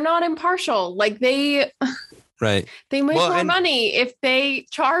they're not impartial. Right. They make more money if they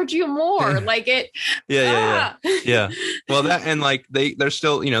charge you more. Yeah. Well, that and they're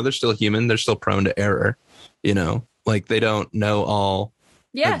still, they're still human. They're still prone to error. They don't know all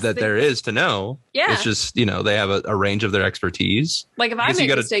that there is to know. Yeah. It's just, they have a range of their expertise. Like if I make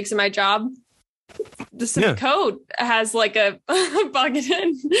mistakes in my job, the code has a bug in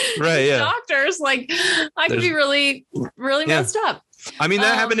it. Right. Yeah. Doctors I could be really, really messed up. I mean,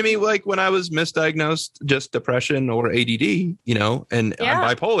 that happened to me when I was misdiagnosed just depression or ADD, and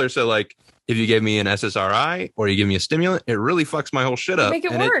I'm bipolar. So if you give me an SSRI or you give me a stimulant, it really fucks my whole shit up. Make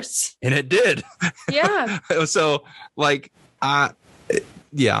it worse. And it did. Yeah. So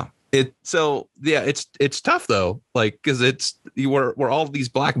it's tough though. Cause we're all these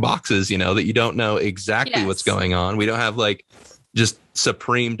black boxes, that you don't know exactly what's going on. We don't have just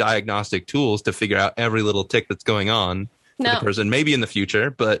supreme diagnostic tools to figure out every little tick that's going on. The person, maybe in the future,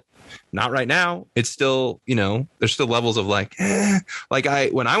 but not right now. It's still, there's still levels of when I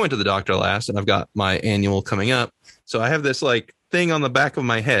went to the doctor last, and I've got my annual coming up. So I have this thing on the back of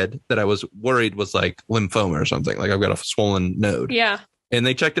my head that I was worried was lymphoma or something. I've got a swollen node. Yeah. And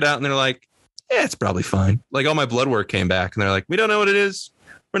they checked it out and they're like, yeah, it's probably fine. All my blood work came back and they're like, we don't know what it is.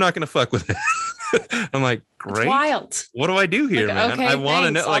 We're not going to fuck with it. I'm like, great. It's wild. What do I do here, man? Okay, I want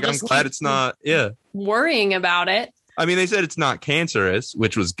to know. I'm glad it's not. Yeah. Worrying about it. I mean, they said it's not cancerous,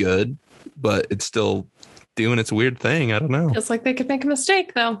 which was good, but it's still doing its weird thing. I don't know. It's like they could make a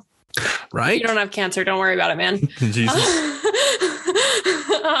mistake, though. Right? You don't have cancer. Don't worry about it, man. Jesus.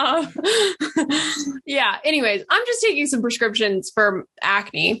 Yeah. Anyways, I'm just taking some prescriptions for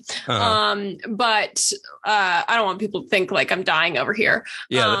acne. But I don't want people to think I'm dying over here.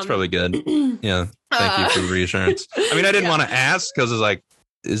 Yeah, that's probably good. Yeah. Thank you for the reassurance. I mean, I didn't want to ask because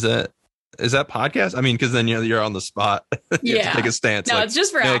it's is that podcast? I mean, because then you're on the spot. You have to take a stance. No, it's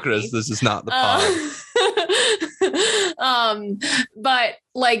just for acne. Chris, this is not the pod. But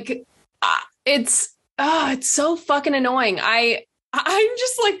it's so fucking annoying. I'm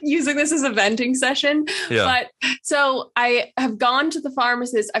just using this as a venting session. Yeah. But so I have gone to the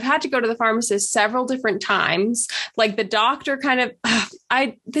pharmacist. I've had to go to the pharmacist several different times. The doctor kind of,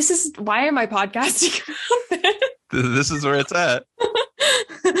 why am I podcasting about this? This is where it's at.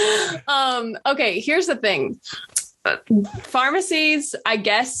 Okay, here's the thing. Pharmacies, I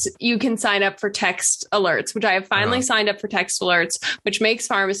guess you can sign up for text alerts, which I have finally signed up for text alerts, which makes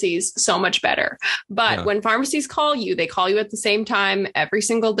pharmacies so much better. But when pharmacies call you, they call you at the same time every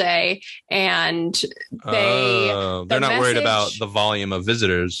single day. And they're not worried about the volume of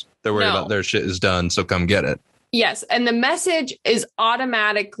visitors. They're worried about their shit is done. So come get it. Yes. And the message is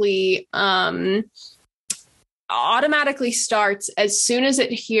automatically starts as soon as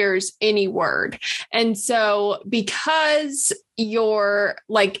it hears any word. And so because you're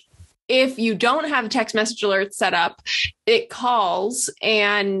like, if you don't have a text message alert set up, it calls.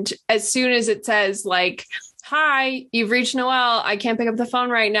 And as soon as it says like, hi, you've reached Noelle, I can't pick up the phone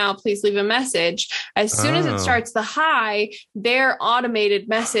right now, please leave a message. As soon as it starts the hi, their automated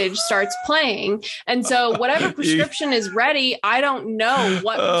message starts playing. And so whatever prescription is ready, I don't know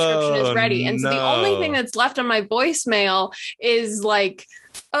what prescription is ready. And so the only thing that's left on my voicemail is like,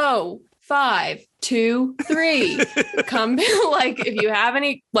 5, 2, 3. Come, like, if you have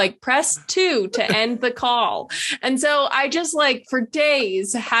any, like, press 2 to end the call. And so I just, like, for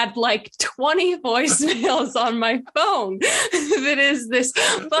days had like 20 voicemails on my phone that is this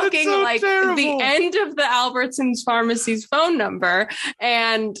fucking terrible. The end of the Albertsons Pharmacy's phone number,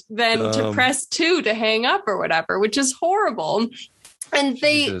 and then to press 2 to hang up or whatever, which is horrible. And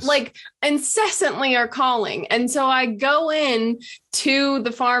they like incessantly are calling. And so I go in to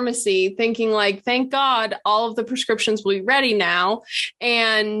the pharmacy thinking like, thank God all of the prescriptions will be ready now.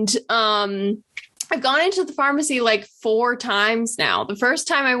 And I've gone into the pharmacy like 4 times now. The first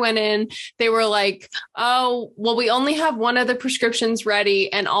time I went in, they were like, oh, well, we only have one of the prescriptions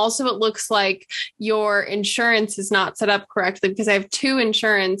ready. And also it looks like your insurance is not set up correctly because I have 2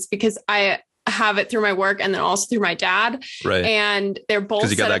 insurance because I have it through my work and then also through my dad. Right. And they're both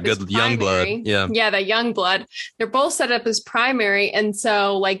because you got that good young blood. Yeah. Yeah. That young blood. They're both set up as primary. And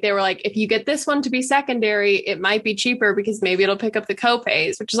so like, they were like, if you get this one to be secondary, it might be cheaper because maybe it'll pick up the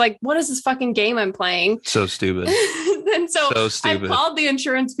copays, which is like, what is this fucking game I'm playing? So stupid. And so stupid. I called the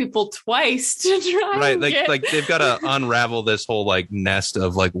insurance people twice to try. Right. Like they've got to unravel this whole like nest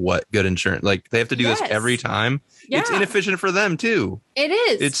of like what good insurance, like they have to do this every time. Yeah. It's inefficient for them too. It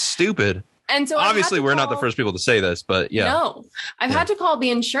is. It's stupid. And so obviously we're not the first people to say this, but yeah. No, I've had to call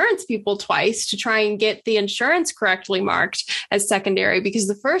the insurance people twice to try and get the insurance correctly marked as secondary, because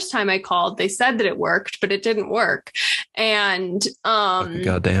the first time I called, they said that it worked, but it didn't work. And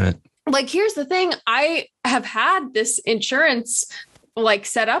God damn it. Like, here's the thing. I have had this insurance like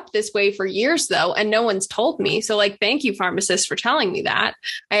set up this way for years though, and no one's told me. So like, thank you, pharmacist, for telling me that.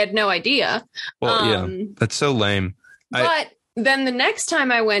 I had no idea. Well, yeah, that's so lame. But then the next time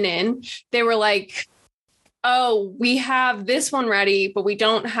I went in, they were like, oh, we have this one ready, but we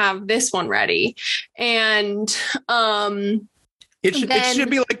don't have this one ready. And it should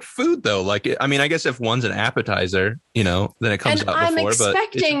be like food, though. Like, I mean, I guess if one's an appetizer, you know, then it comes out before. I'm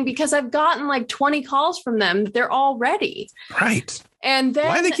expecting, because I've gotten like 20 calls from them, they're all ready. Right. And then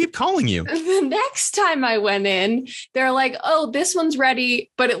why do they keep calling you? The next time I went in, they're like, oh, this one's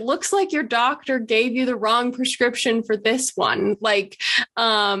ready, but it looks like your doctor gave you the wrong prescription for this one. Like,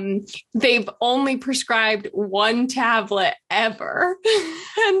 they've only prescribed 1 tablet ever.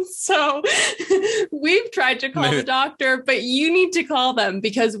 And so we've tried to call the doctor, but you need to call them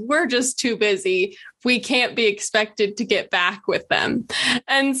because we're just too busy. We can't be expected to get back with them.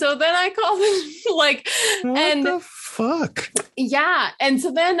 And so then I call them like, what the fuck? Yeah. And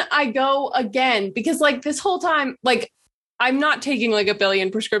so then I go again, because like this whole time, like I'm not taking like a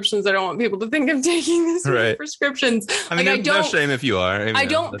billion prescriptions. I don't want people to think I'm taking this many prescriptions. I mean, like, no shame if you are. I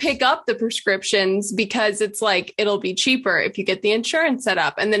don't pick up the prescriptions because it's like, it'll be cheaper if you get the insurance set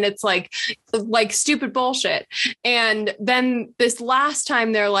up. And then it's like stupid bullshit. And then this last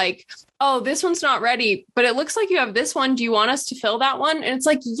time they're like, oh, this one's not ready, but it looks like you have this one. Do you want us to fill that one? And it's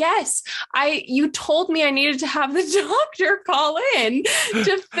like, yes, you told me I needed to have the doctor call in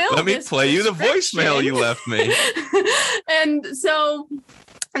to fill. Let me play you the voicemail you left me. And so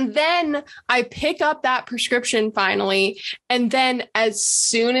then I pick up that prescription finally. And then as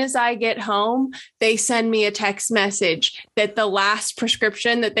soon as I get home, they send me a text message that the last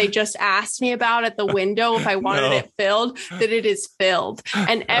prescription that they just asked me about at the window, if I wanted it filled, that it is filled.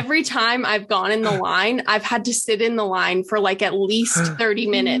 And every time I've gone in the line, I've had to sit in the line for like at least 30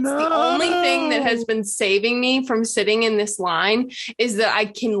 minutes. The only thing that has been saving me from sitting in this line is that I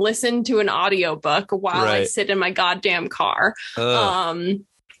can listen to an audiobook while I sit in my goddamn car.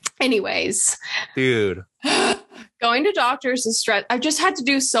 Anyways, dude, going to doctors is stress. I've just had to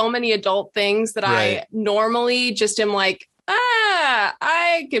do so many adult things that I normally just am like, yeah,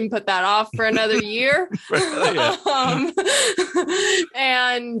 I can put that off for another year. Yeah.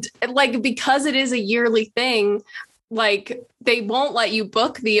 And like, because it is a yearly thing, like they won't let you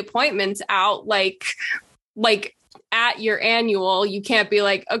book the appointments out like at your annual. You can't be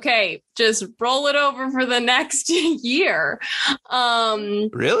like, okay, just roll it over for the next year.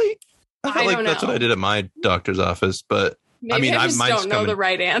 Really? I felt I like don't that's know. what I did at my doctor's office, but Maybe I mean, I just mine's don't know coming- the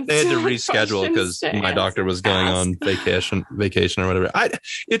right answer. they had to reschedule because Questions to my doctor was going on vacation or whatever.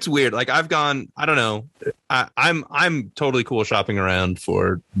 It's weird. Like I've gone, I don't know. I'm totally cool shopping around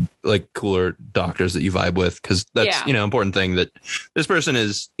for like cooler doctors that you vibe with, because that's, Yeah. important thing that this person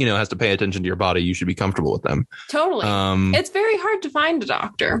is, has to pay attention to your body. You should be comfortable with them. Totally. It's very hard to find a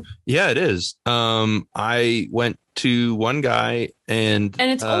doctor. Yeah, it is. I went to one guy and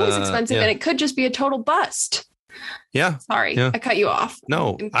And it's always expensive, yeah. and it could just be a total bust. Yeah. Sorry, Yeah. I cut you off.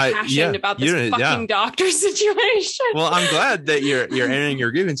 No, I'm passionate about this fucking doctor situation. Well, I'm glad that you're airing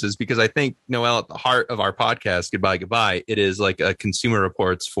your grievances, because I think, Noelle, at the heart of our podcast, Goodbye, it is like a Consumer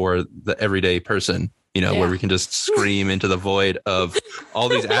Reports for the everyday person, where we can just scream into the void of all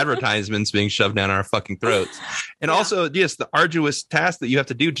these advertisements being shoved down our fucking throats. And also just the arduous task that you have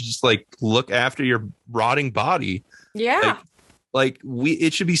to do to just like look after your rotting body. Yeah.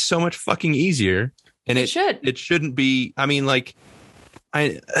 It should be so much fucking easier. And it shouldn't be. I mean, like,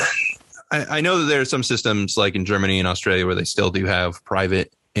 I know that there are some systems like in Germany and Australia where they still do have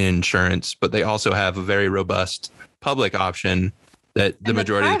private insurance, but they also have a very robust public option that the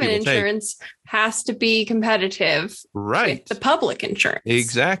majority of people take. Private insurance has to be competitive, right? With the public insurance,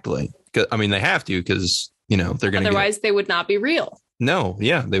 exactly. I mean, they have to, because they're going to. Otherwise, they would not be real. No,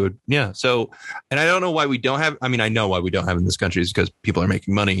 yeah, they would. Yeah. So, and I don't know why we don't have. I mean, I know why we don't have in this country is because people are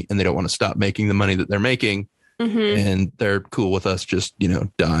making money and they don't want to stop making the money that they're making, and they're cool with us just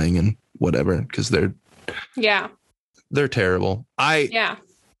dying and whatever, because they're terrible. I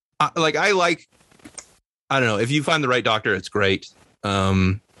don't know, if you find the right doctor, it's great.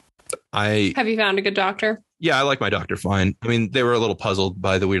 Have you found a good doctor? Yeah, I like my doctor fine. I mean, they were a little puzzled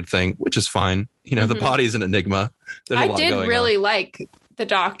by the weird thing, which is fine. The body is an enigma. There's a lot I did going really on. like the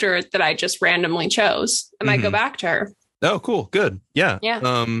doctor that I just randomly chose. I might go back to her. Oh, cool. Good. Yeah. Yeah.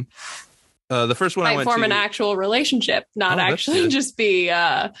 The first one I went to. Form an actual relationship, not actually good. just be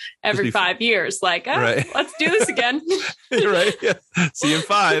every 5 years. Like, right. Let's do this again. Right. Yeah. See you in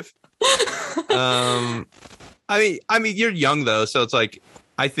 5. I mean, you're young though, so it's like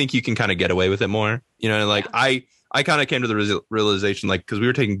I think you can kind of get away with it more. I kind of came to the realization, like, because we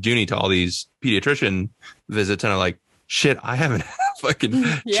were taking Junie to all these pediatrician visits, and I'm like, shit, I haven't had a fucking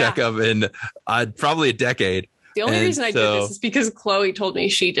checkup in probably a decade. The only reason I did this is because Chloe told me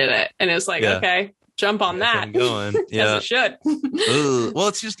she did it, and it was like, okay, jump on that. I'm going. Yeah, it should. Well,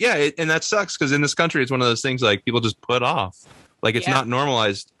 it's just and that sucks, because in this country, it's one of those things like people just put off. Like, it's not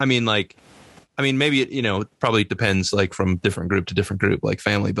normalized. I mean, maybe it, probably depends like from different group to different group, like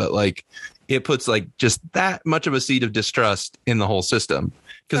family, but like it puts like just that much of a seed of distrust in the whole system,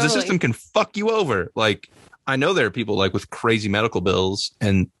 because the system can fuck you over. Like, I know there are people like with crazy medical bills,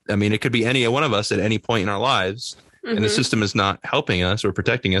 and I mean, it could be any one of us at any point in our lives, and the system is not helping us or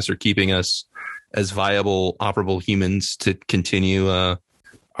protecting us or keeping us as viable, operable humans to continue our,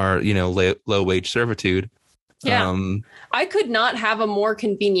 low wage servitude. Yeah. I could not have a more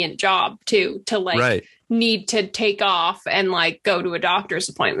convenient job to like need to take off and like go to a doctor's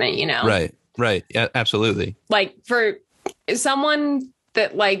appointment, Right. Yeah, absolutely. Like for someone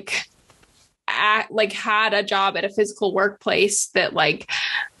that like had a job at a physical workplace that like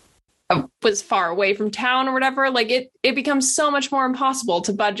was far away from town or whatever, like it becomes so much more impossible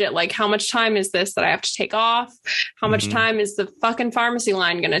to budget. Like, how much time is this that I have to take off? How much time is the fucking pharmacy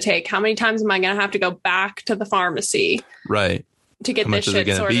line going to take? How many times am I going to have to go back to the pharmacy? Right. To get this shit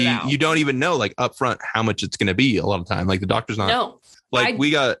sorted out. You don't even know, like, up front how much it's going to be a lot of time. Like, the doctor's not. No. Like,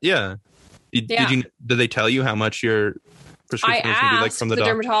 did they tell you how much your prescription was going to be, like, from the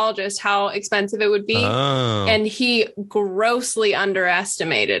doctor? Dermatologist how expensive it would be. Oh. And he grossly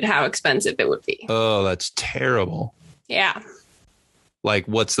underestimated how expensive it would be. Oh, that's terrible. Yeah. Like,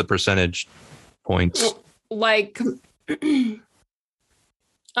 what's the percentage points? Like,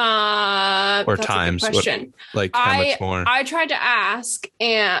 or times? Question. Like, how much more? I tried to ask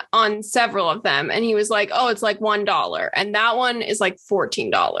on several of them, and he was like, "Oh, it's like $1, and that one is like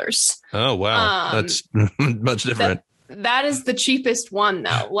 $14." Oh wow, that's much different. That is the cheapest one,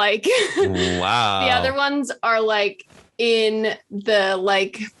 though. Like, wow. The other ones are like in the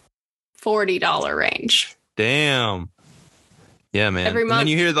like $40 range. Damn. Yeah, man. Every month. And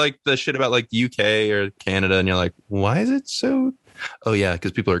then you hear like the shit about like the UK or Canada, and you're like, why is it so? Oh yeah,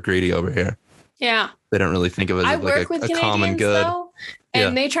 because people are greedy over here. Yeah. They don't really think of it I as work like with a Canadians, common good. though,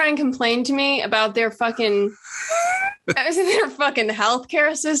 and they try and complain to me about their fucking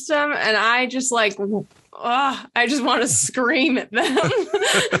healthcare system, and I just like, I just want to scream at them.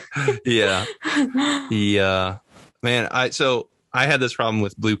 Yeah. Man, I had this problem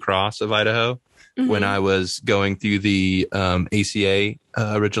with Blue Cross of Idaho when I was going through the ACA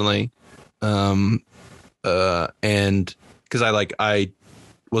originally. And because I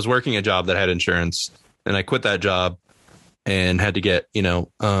was working a job that had insurance, and I quit that job and had to get,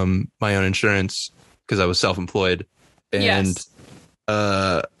 my own insurance because I was self-employed. And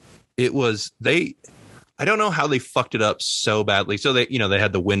I don't know how they fucked it up so badly. So they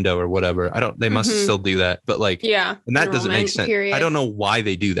had the window or whatever. They must still do that. But and that doesn't make sense. Period. I don't know why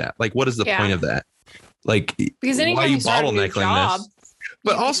they do that. Like, what is the point of that? Like, because anytime why are you start a new bottlenecking job, this?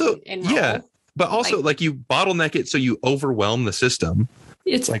 But also, you bottleneck it so you overwhelm the system.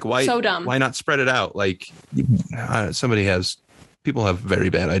 It's like, why so dumb. Why not spread it out? Like, people have very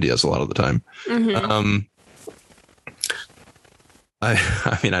bad ideas a lot of the time.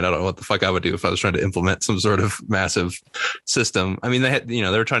 I mean, I don't know what the fuck I would do if I was trying to implement some sort of massive system. I mean, they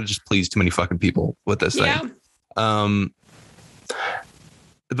were trying to just please too many fucking people with this thing.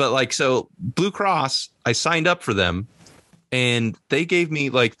 But so Blue Cross, I signed up for them, and they gave me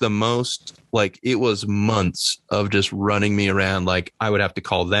the most, it was months of just running me around. Like, I would have to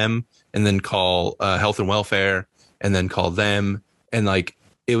call them and then call health and welfare and then call them. And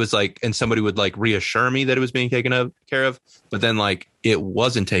it was and somebody would reassure me that it was being taken care of, but then it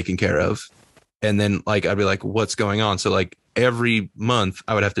wasn't taken care of. And then I'd be like, what's going on? So every month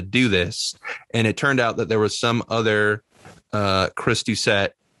I would have to do this. And it turned out that there was some other Chris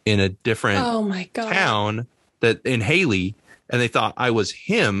Doucette in a different town that in Haley, and they thought I was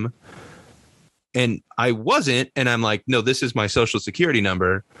him, and I wasn't. And I'm like, no, this is my social security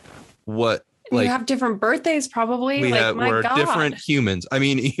number. What? You have different birthdays, probably. We're different humans. I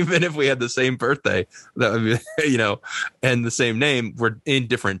mean, even if we had the same birthday, and the same name, we're in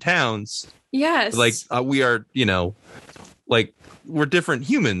different towns. Yes. We are, we're different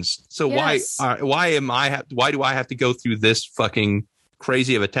humans. So why do I have to go through this fucking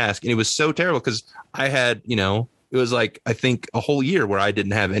crazy of a task? And it was so terrible because I had, it was I think a whole year where I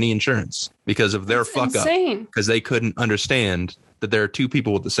didn't have any insurance because of their fuck up, because they couldn't understand that there are two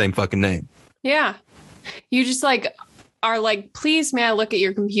people with the same fucking name. Yeah. You just are please, may I look at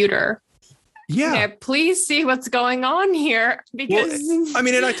your computer? Yeah. May I please see what's going on here? Because and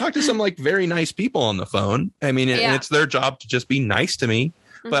I talked to some very nice people on the phone. I mean, and it's their job to just be nice to me.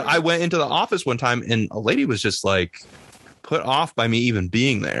 But I went into the office one time and a lady was just put off by me even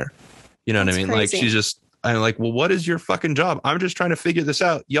being there. You know what I mean? Crazy. She's just, I'm like, well, what is your fucking job? I'm just trying to figure this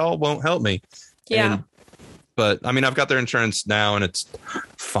out. Y'all won't help me. Yeah. But I mean, I've got their insurance now and it's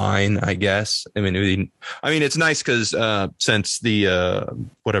fine, I guess. I mean, it's nice because since the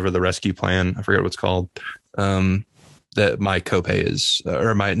whatever the rescue plan, I forget what it's called, that my copay is,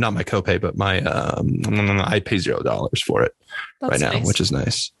 or not my copay, but my I pay $0 for it. That's right now, nice. Which is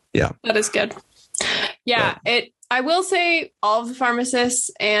nice. Yeah, that is good. Yeah, I will say all of the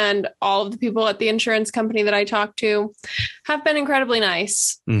pharmacists and all of the people at the insurance company that I talk to have been incredibly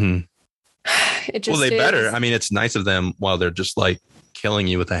nice. Mm-hmm. It just they better. I mean, it's nice of them while they're just killing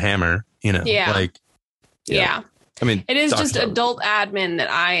you with a hammer, Yeah. Yeah. I mean, it is just adult admin that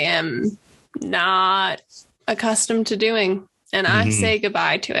I am not accustomed to doing. And I say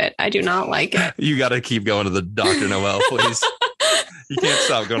goodbye to it. I do not like it. You got to keep going to the doctor, Noelle, please. You can't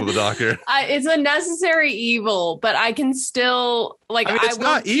stop going to the doctor. It's a necessary evil, but I can still it's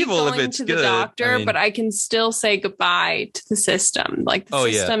not evil if it's to good. The doctor, but I can still say goodbye to the system.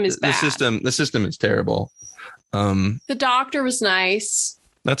 The system is bad. The system is terrible. The doctor was nice.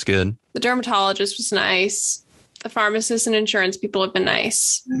 That's good. The dermatologist was nice. The pharmacists and insurance people have been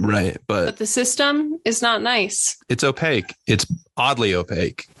nice. Right, but the system is not nice. It's opaque. It's oddly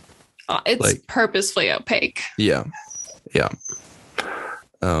opaque. It's purposefully opaque. Yeah. Yeah.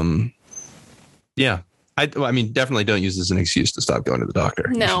 Yeah. I mean, definitely don't use this as an excuse to stop going to the doctor.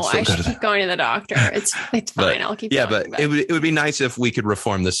 No, I should keep going to the doctor. It's fine. I'll keep going. Yeah, but it would be nice if we could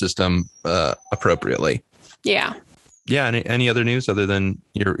reform the system appropriately. Yeah. Yeah. Any other news other than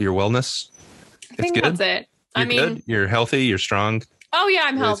your wellness? I think that's it. You're good? You're healthy? You're strong? Oh, yeah,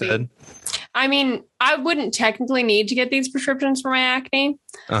 I'm healthy. I mean, I wouldn't technically need to get these prescriptions for my acne.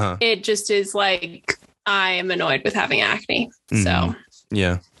 Uh-huh. It just is I am annoyed with having acne. Mm-hmm. So,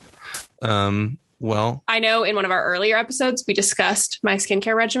 yeah. Well, I know in one of our earlier episodes, we discussed my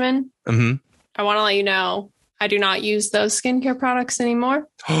skincare regimen. Mm-hmm. I want to let you know I do not use those skincare products anymore.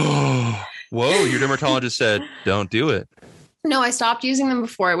 Whoa, your dermatologist said, don't do it. No, I stopped using them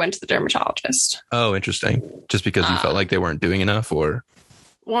before I went to the dermatologist. Oh, interesting. Just because you felt like they weren't doing enough, or?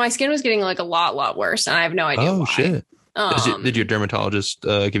 Well, my skin was getting like a lot worse, and I have no idea why. Shit. Did your dermatologist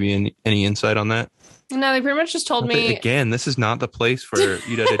give you any insight on that? No, they pretty much just told me. Again, this is not the place for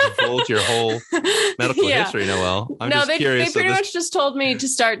you to divulge your whole medical history, Noelle. I'm just curious. They pretty much just told me to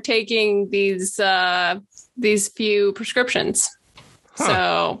start taking these few prescriptions. Huh.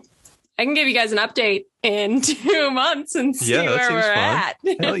 So I can give you guys an update in 2 months and see where we're at.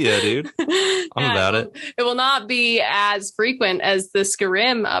 Hell yeah, dude. I'm about it. It will not be as frequent as the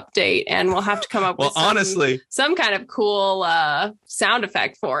Skyrim update, and we'll have to come up with some kind of cool sound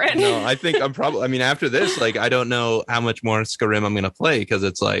effect for it. No, I think after this, like, I don't know how much more Skyrim I'm going to play, because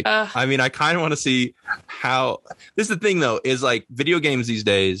it's like, I kind of want to see how, this is the thing though, is like video games these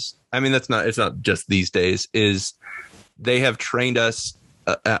days. I mean, it's not just these days, is they have trained us,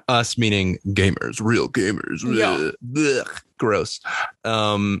 us meaning gamers, real gamers, gross,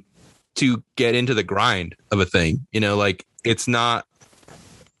 to get into the grind of a thing, like it's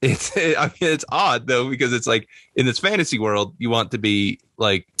odd though, because it's like in this fantasy world, you want to be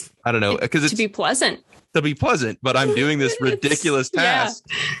like, I don't know, because it's to be pleasant, but I'm doing this ridiculous task.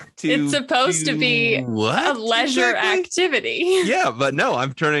 It's supposed to be a leisure activity. Yeah, but no,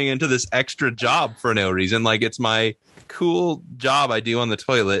 I'm turning into this extra job for no reason. Like, it's my cool job I do on the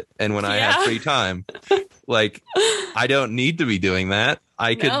toilet, and when I have free time. Like, I don't need to be doing that.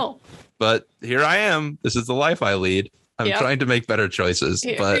 I could, but here I am. This is the life I lead. I'm trying to make better choices.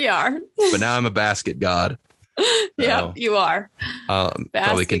 We are. But now I'm a basket god. Yeah, you are.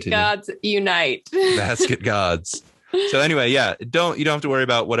 Basket gods unite. Basket gods. So anyway, you don't have to worry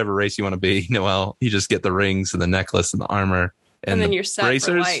about whatever race you want to be, Noelle. You just get the rings and the necklace and the armor and then you're set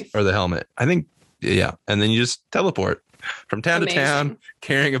bracers for life. Or the helmet. I think. Yeah. And then you just teleport from town to town,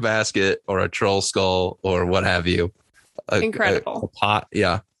 carrying a basket or a troll skull or what have you. Incredible. A pot.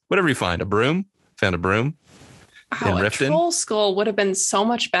 Yeah. Whatever you find. A broom. Found a broom. Wow, a troll skull would have been so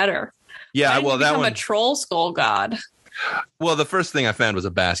much better. Yeah. Well, that one. A troll skull god. Well, the first thing I found was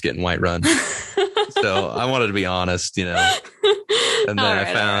a basket in Whiterun. So I wanted to be honest, And then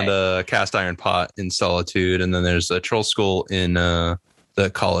I found a cast iron pot in Solitude. And then there's a troll skull in the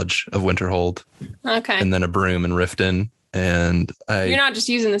College of Winterhold. Okay. And then a broom in Riften. And you're not just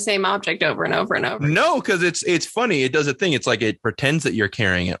using the same object over and over and over. No, because it's funny. It does a thing. It's like it pretends that you're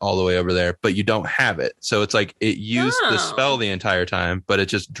carrying it all the way over there, but you don't have it. So it's like it used the spell the entire time, but it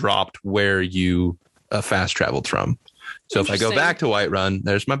just dropped where you fast traveled from. So if I go back to Whiterun,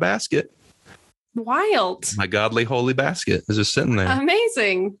 there's my basket. Wild. My godly holy basket is just sitting there.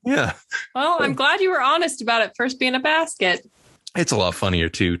 Amazing. Yeah. Well, I'm glad you were honest about it first being a basket. It's a lot funnier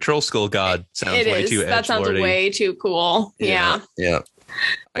too. Troll Skull God sounds way too edgelordy. That sounds way too cool. Yeah.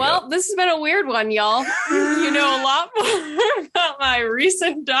 Well, this has been a weird one, y'all. You know a lot more about my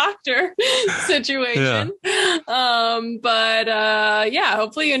recent doctor situation. But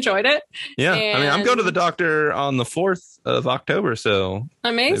hopefully you enjoyed it. Yeah. And I'm going to the doctor on the 4th of October. So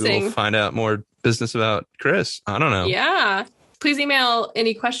amazing. Maybe we'll find out more business about Chris. I don't know. Yeah. Please email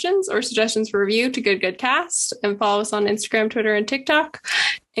any questions or suggestions for review to GoodGoodCast and follow us on Instagram, Twitter, and TikTok.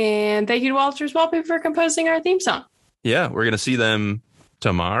 And thank you to Walters Wallpaper for composing our theme song. Yeah, we're going to see them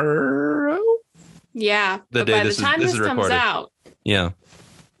tomorrow. Yeah, but by the time this comes out, it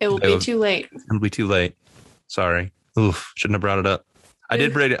will be too late. It'll be too late. Sorry. Oof, shouldn't have brought it up. I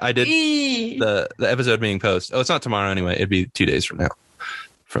did the episode being posted. Oh, it's not tomorrow anyway. It'd be 2 days from now.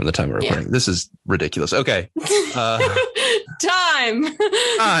 From the time we're recording. This is ridiculous. Okay. Time.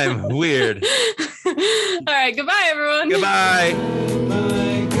 Weird. All right. Goodbye, everyone. Goodbye.